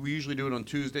 We usually do it on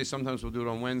Tuesday. Sometimes we'll do it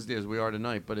on Wednesday as we are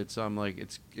tonight. But it's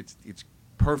it's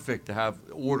perfect to have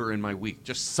order in my week.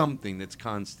 Just something that's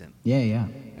constant. Yeah.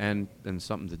 And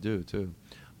something to do, too.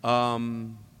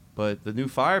 But the new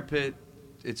fire pit,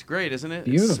 it's great, isn't it?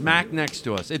 Beautiful. It's smack next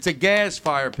to us. It's a gas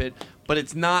fire pit, but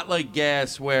it's not like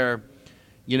gas where,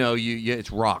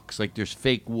 it's rocks. Like there's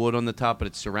fake wood on the top, but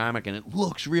it's ceramic, and it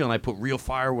looks real. And I put real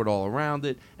firewood all around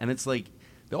it. And it's like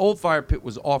the old fire pit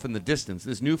was off in the distance.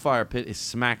 This new fire pit is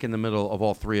smack in the middle of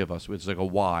all three of us. It's like a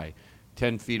Y.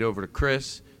 10 feet over to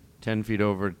Chris, 10 feet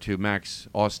over to Max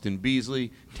Austin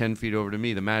Beasley, 10 feet over to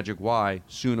me, the magic Y.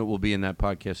 Soon it will be in that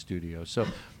podcast studio. So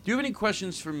do you have any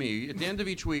questions for me? At the end of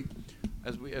each week,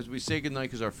 as we say goodnight,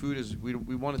 because our food is, we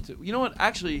wanted to, you know what?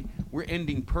 Actually, we're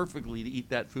ending perfectly to eat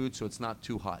that food so it's not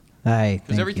too hot.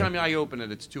 Because every time I open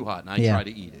it, it's too hot, and I try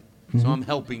to eat it. So I'm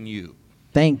helping you.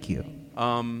 Thank you.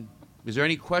 Is there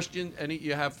any question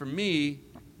you have for me?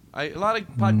 A lot of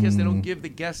podcasts, they don't give the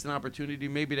guest an opportunity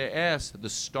maybe to ask the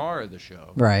star of the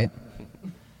show. Right.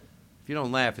 If you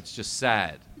don't laugh, it's just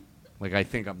sad. Like I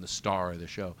think I'm the star of the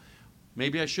show.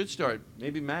 Maybe I should start.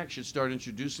 Maybe Max should start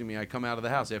introducing me. I come out of the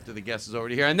house after the guest is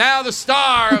already here. And now the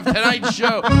star of tonight's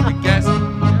show. The guest.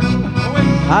 Oh, wait.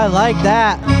 I like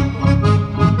that.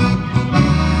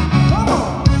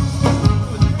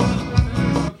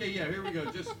 Okay, yeah, here we go.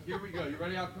 Here we go. You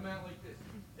ready? I'll come out like this.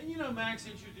 And Max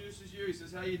introduces you. He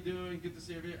says, how you doing? Good to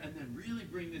see you. And then really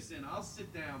bring this in. I'll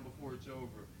sit down before it's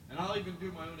over. And I'll even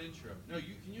do my own intro. No,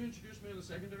 can you introduce me on the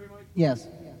secondary mic? Yes.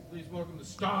 Please welcome the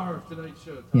star of tonight's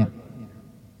show. Yeah.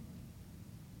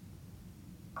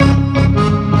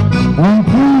 And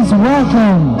please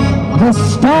welcome the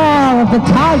star of the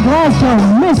Todd Glass Show,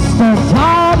 Mr.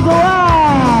 Todd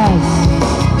Glass.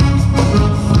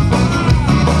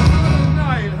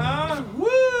 Night, huh?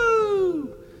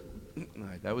 Woo! All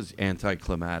right, that was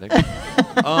anticlimactic.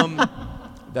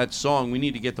 That song, we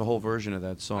need to get the whole version of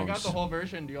that song. I got the whole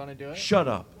version. Do you want to do it? Shut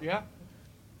up. Yeah.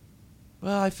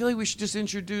 Well, I feel like we should just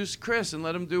introduce Chris and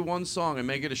let him do one song and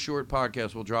make it a short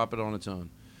podcast. We'll drop it on its own.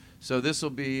 So this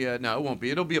will be, no, it won't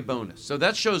be. It'll be a bonus. So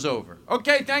that show's over.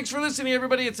 Okay, thanks for listening,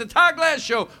 everybody. It's the Todd Glass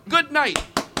Show. Good night.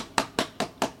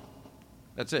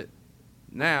 That's it.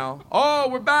 Now,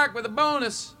 we're back with a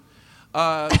bonus.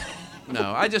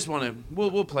 No, I just want to,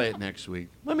 we'll play it next week.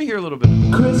 Let me hear a little bit of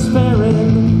it. Chris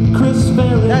Farren.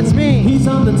 That's me. He's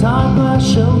on the Todd Glass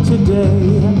Show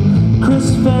today.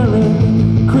 Chris Farren.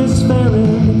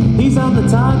 He's on the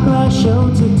Todd Glass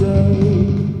Show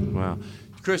today. Wow.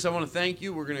 Chris, I want to thank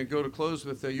you. We're going to go to close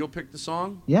with, you'll pick the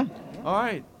song? Yeah. All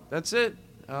right. That's it.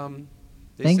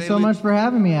 Thanks so much for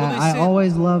having me. Well, I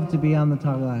always love to be on the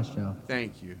Todd Glass Show.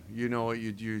 Thank you. You know what?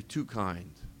 You're too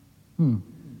kind.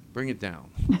 Bring it down.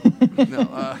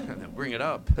 No, bring it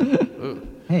up. Ooh.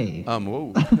 Hey.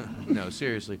 Whoa. No,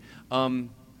 seriously.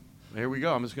 Here we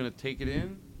go. I'm just going to take it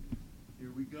in.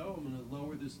 Here we go. I'm going to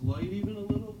lower this light even a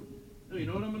little. No, you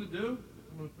know what I'm going to do?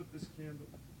 I'm going to put this candle.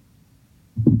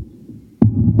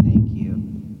 Thank you.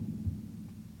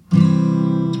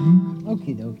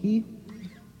 Okie dokie.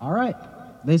 All right.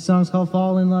 This song's called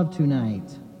Fall in Love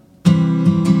Tonight.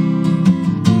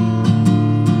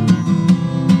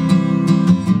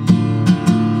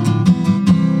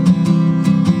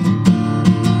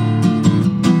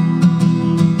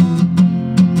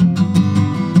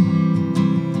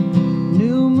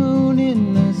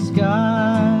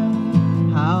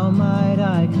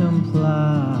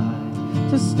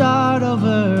 Start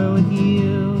over with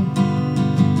you.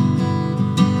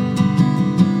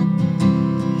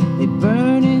 They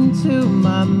burn into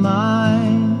my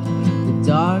mind, the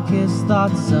darkest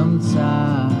thoughts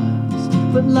sometimes,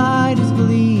 but light is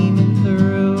gleaming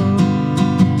through.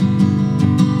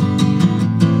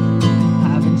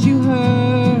 Haven't you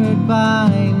heard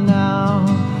by now?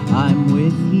 I'm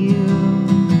with you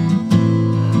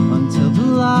until the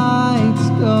lights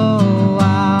go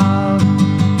out.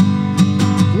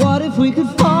 What if we could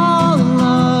fall in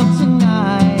love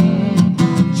tonight?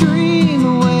 Dream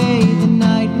away the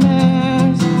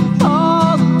nightmares.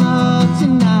 Fall in love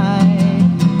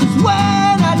tonight.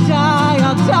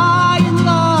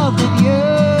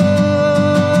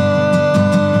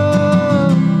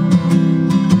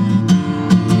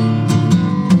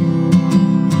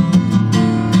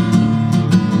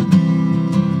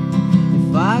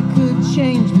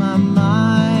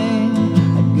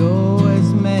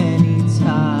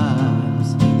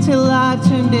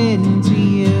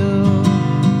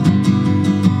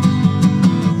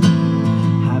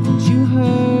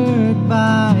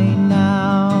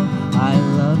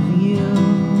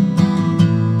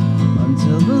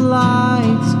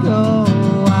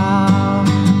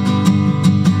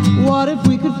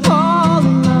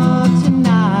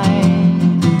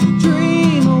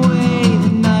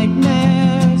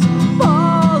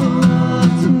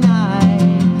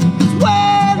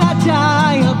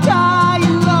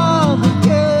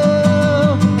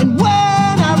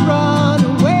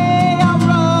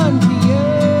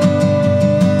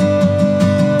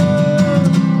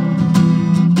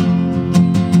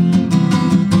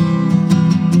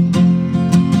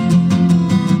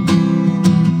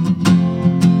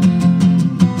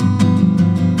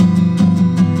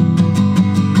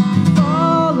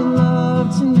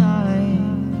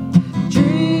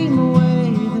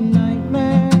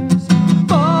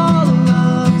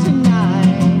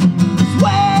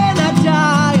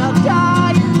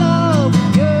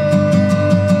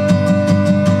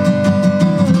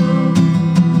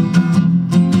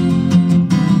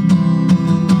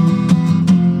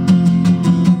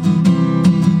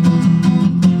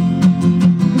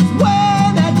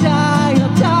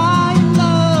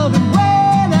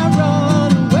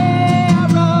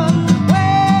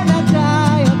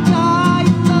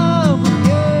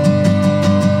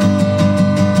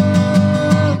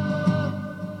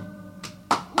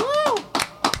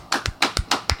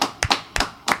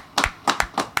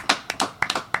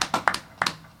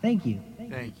 Thank you.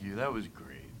 Thank you. That was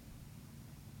great.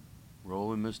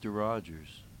 Rolling Mr.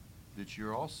 Rogers, that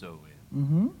you're also in.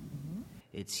 Mm-hmm.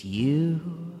 It's you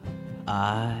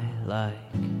I like.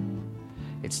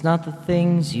 It's not the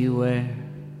things you wear,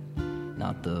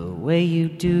 not the way you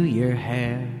do your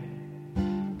hair,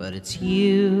 but it's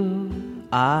you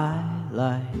I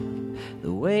like.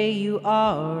 The way you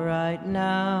are right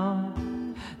now,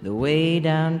 the way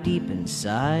down deep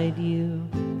inside you.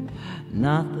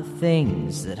 Not the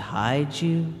things that hide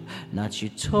you, not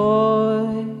your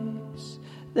toys,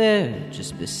 they're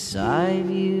just beside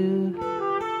you.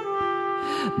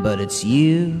 But it's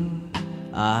you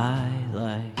I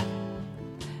like,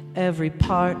 every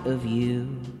part of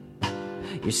you.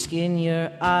 Your skin,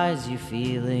 your eyes, your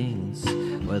feelings,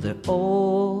 whether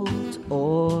old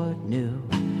or new.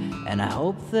 And I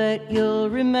hope that you'll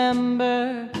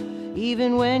remember,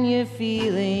 even when you're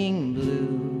feeling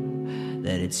blue,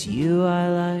 that it's you I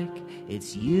like,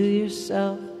 it's you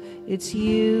yourself, it's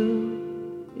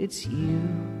you, it's you,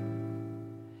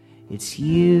 it's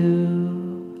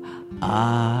you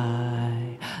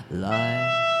I like.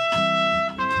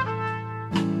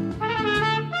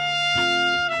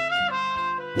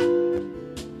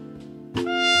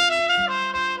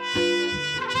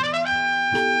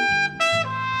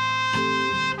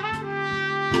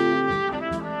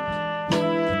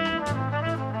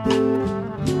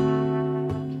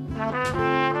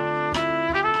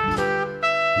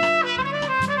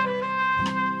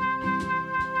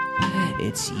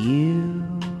 It's you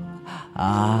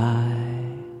I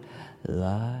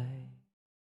like.